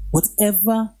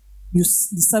 whatever the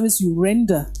service you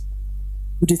render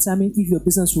will determine if your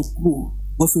business will grow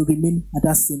or if it will remain at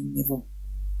that same level.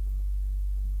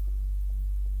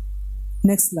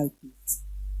 Next slide, please.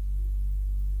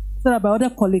 So that our other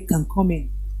colleague can come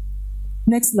in.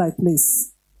 Next slide,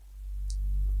 please.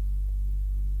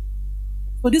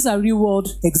 So these are real-world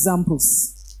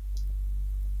examples.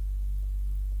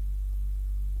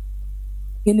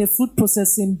 In a food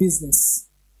processing business,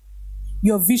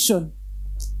 your vision.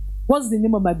 What's the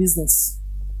name of my business?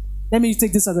 Let me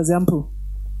take this as an example.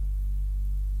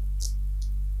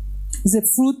 It's a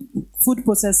food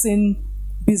processing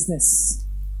business.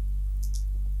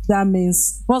 That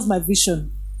means, what's my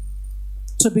vision?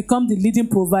 To become the leading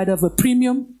provider of a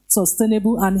premium,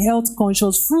 sustainable, and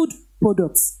health-conscious food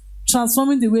products,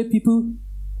 transforming the way people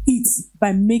eat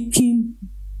by making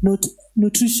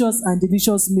nutritious and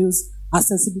delicious meals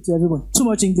accessible to everyone. Too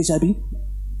much English, Abby?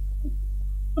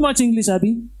 Too much English,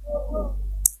 Abby?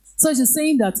 So she's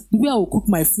saying that the way I will cook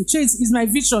my food, is my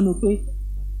vision, okay?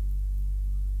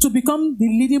 To become the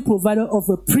leading provider of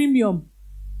a premium.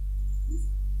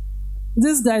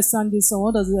 This guy sang this song.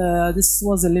 What does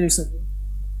what's the lyrics of it?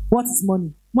 What is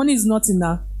money? Money is nothing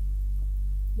now.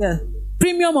 Yeah.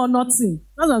 Premium or nothing.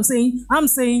 That's what I'm saying. I'm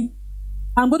saying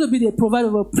I'm going to be the provider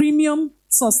of a premium,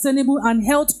 sustainable, and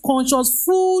health-conscious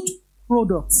food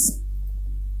products.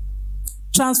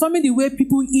 Transforming the way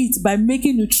people eat by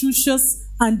making nutritious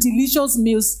and delicious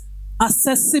meals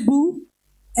accessible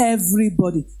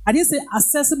everybody. I didn't say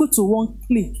accessible to one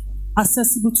click.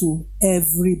 Accessible to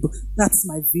everybody. That's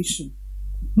my vision.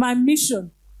 My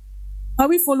mission. Are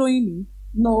we following me?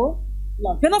 No.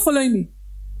 You're not following me.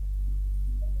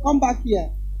 Come back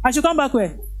here. I should come back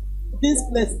where? This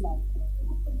place now.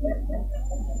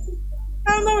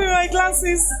 I'm not with my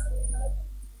glasses.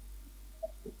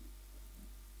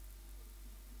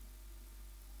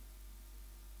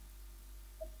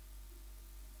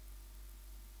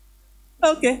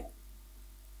 Okay.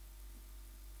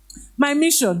 My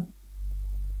mission: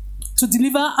 to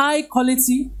deliver high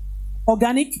quality,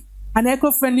 organic, and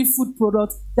eco-friendly food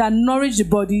products that nourish the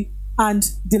body and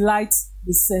delight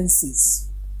the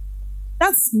senses.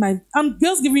 I'm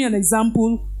just giving you an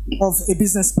example of a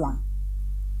business plan.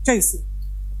 Chase.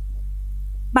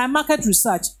 My market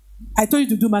research. I told you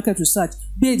to do market research.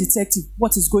 Be a detective.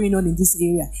 What is going on in this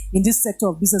area, in this sector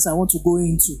of business I want to go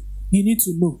into? You need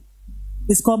to know.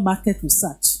 It's called market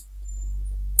research.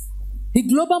 The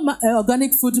global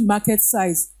organic food market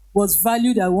size was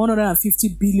valued at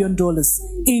 $150 billion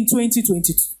in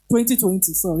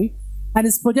 2020, and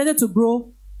is projected to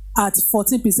grow at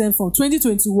 14% from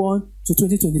 2021 to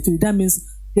 2023. That means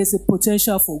there's a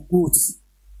potential for growth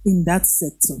in that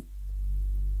sector.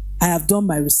 I have done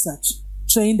my research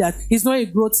showing that it's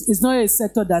not a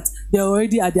sector that they're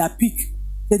already at their peak,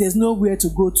 that there's nowhere to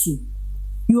go to.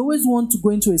 You always want to go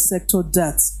into a sector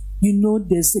that you know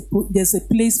there's a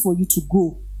place for you to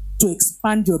go to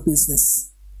expand your business.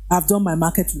 I've done my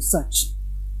market research.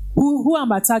 Who are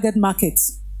my target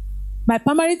markets? My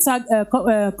primary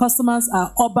customers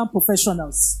are urban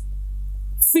professionals,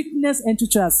 fitness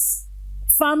enthusiasts,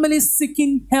 families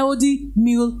seeking healthy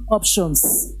meal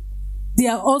options. They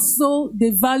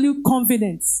value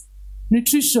convenience,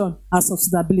 nutrition, and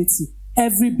sustainability.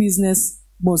 Every business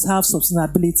must have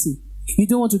sustainability. You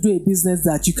don't want to do a business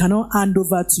that you cannot hand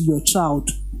over to your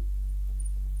child.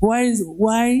 Why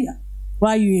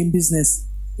are you in business?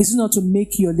 It's not to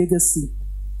make your legacy,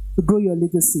 to grow your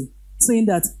legacy. Saying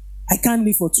that I can't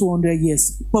live for 200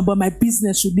 years, but my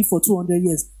business should live for 200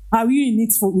 years. Are you in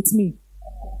it with me?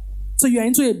 So you're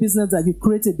into a business that you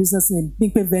create a business name,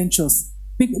 Bimpe Ventures.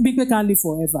 Bimpe can't live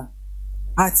forever.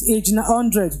 At age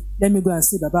 100, let me go and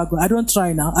see Baba go. I don't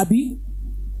try now. Abby?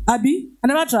 I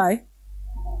never try.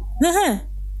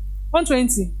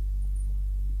 120.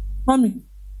 Mommy.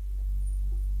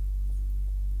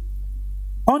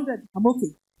 100. I'm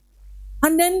okay.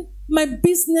 And then my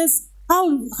business,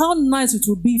 how nice it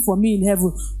would be for me in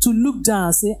heaven to look down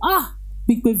and say,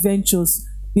 Bimpe Ventures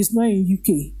is not in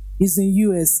UK, it's in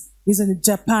US, it's in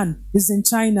Japan, it's in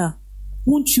China.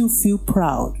 Won't you feel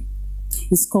proud?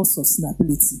 It's called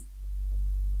sustainability.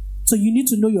 So you need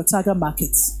to know your target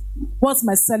market. What's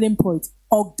my selling point?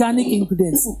 Organic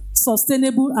ingredients,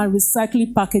 sustainable and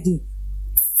recycling packaging,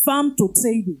 farm to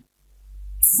table,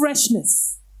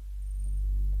 freshness,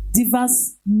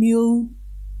 diverse meal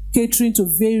catering to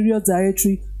various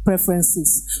dietary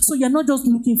preferences. So you're not just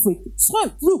looking for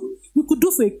look, you could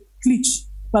do for a glitch,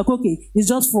 but okay, it's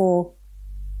just for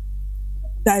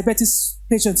diabetes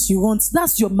patients you want.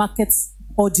 That's your market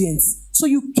audience. So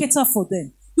you cater for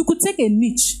them. You could take a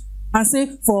niche and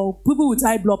say for people with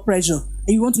high blood pressure,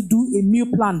 and you want to do a meal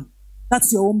plan.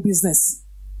 That's your own business.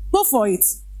 Go for it.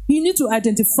 You need to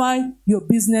identify your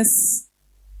business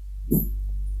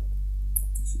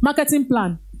marketing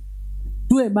plan.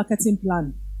 Do a marketing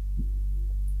plan.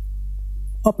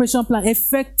 Operation plan.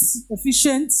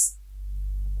 Efficient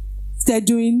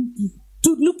scheduling.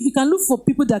 You can look for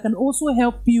people that can also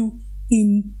help you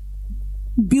in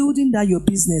building that your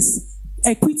business.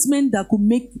 Equipment that could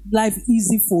make life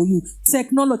easy for you.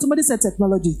 Technology. Somebody said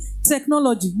technology.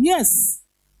 Technology, yes,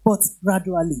 but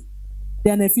gradually.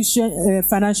 Then efficient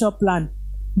financial plan.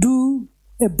 Do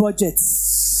a budget.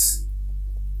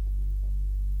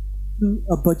 do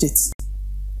a budget.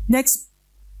 Next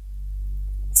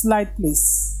slide,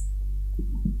 please.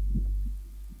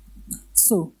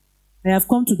 So, I have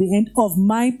come to the end of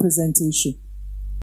my presentation.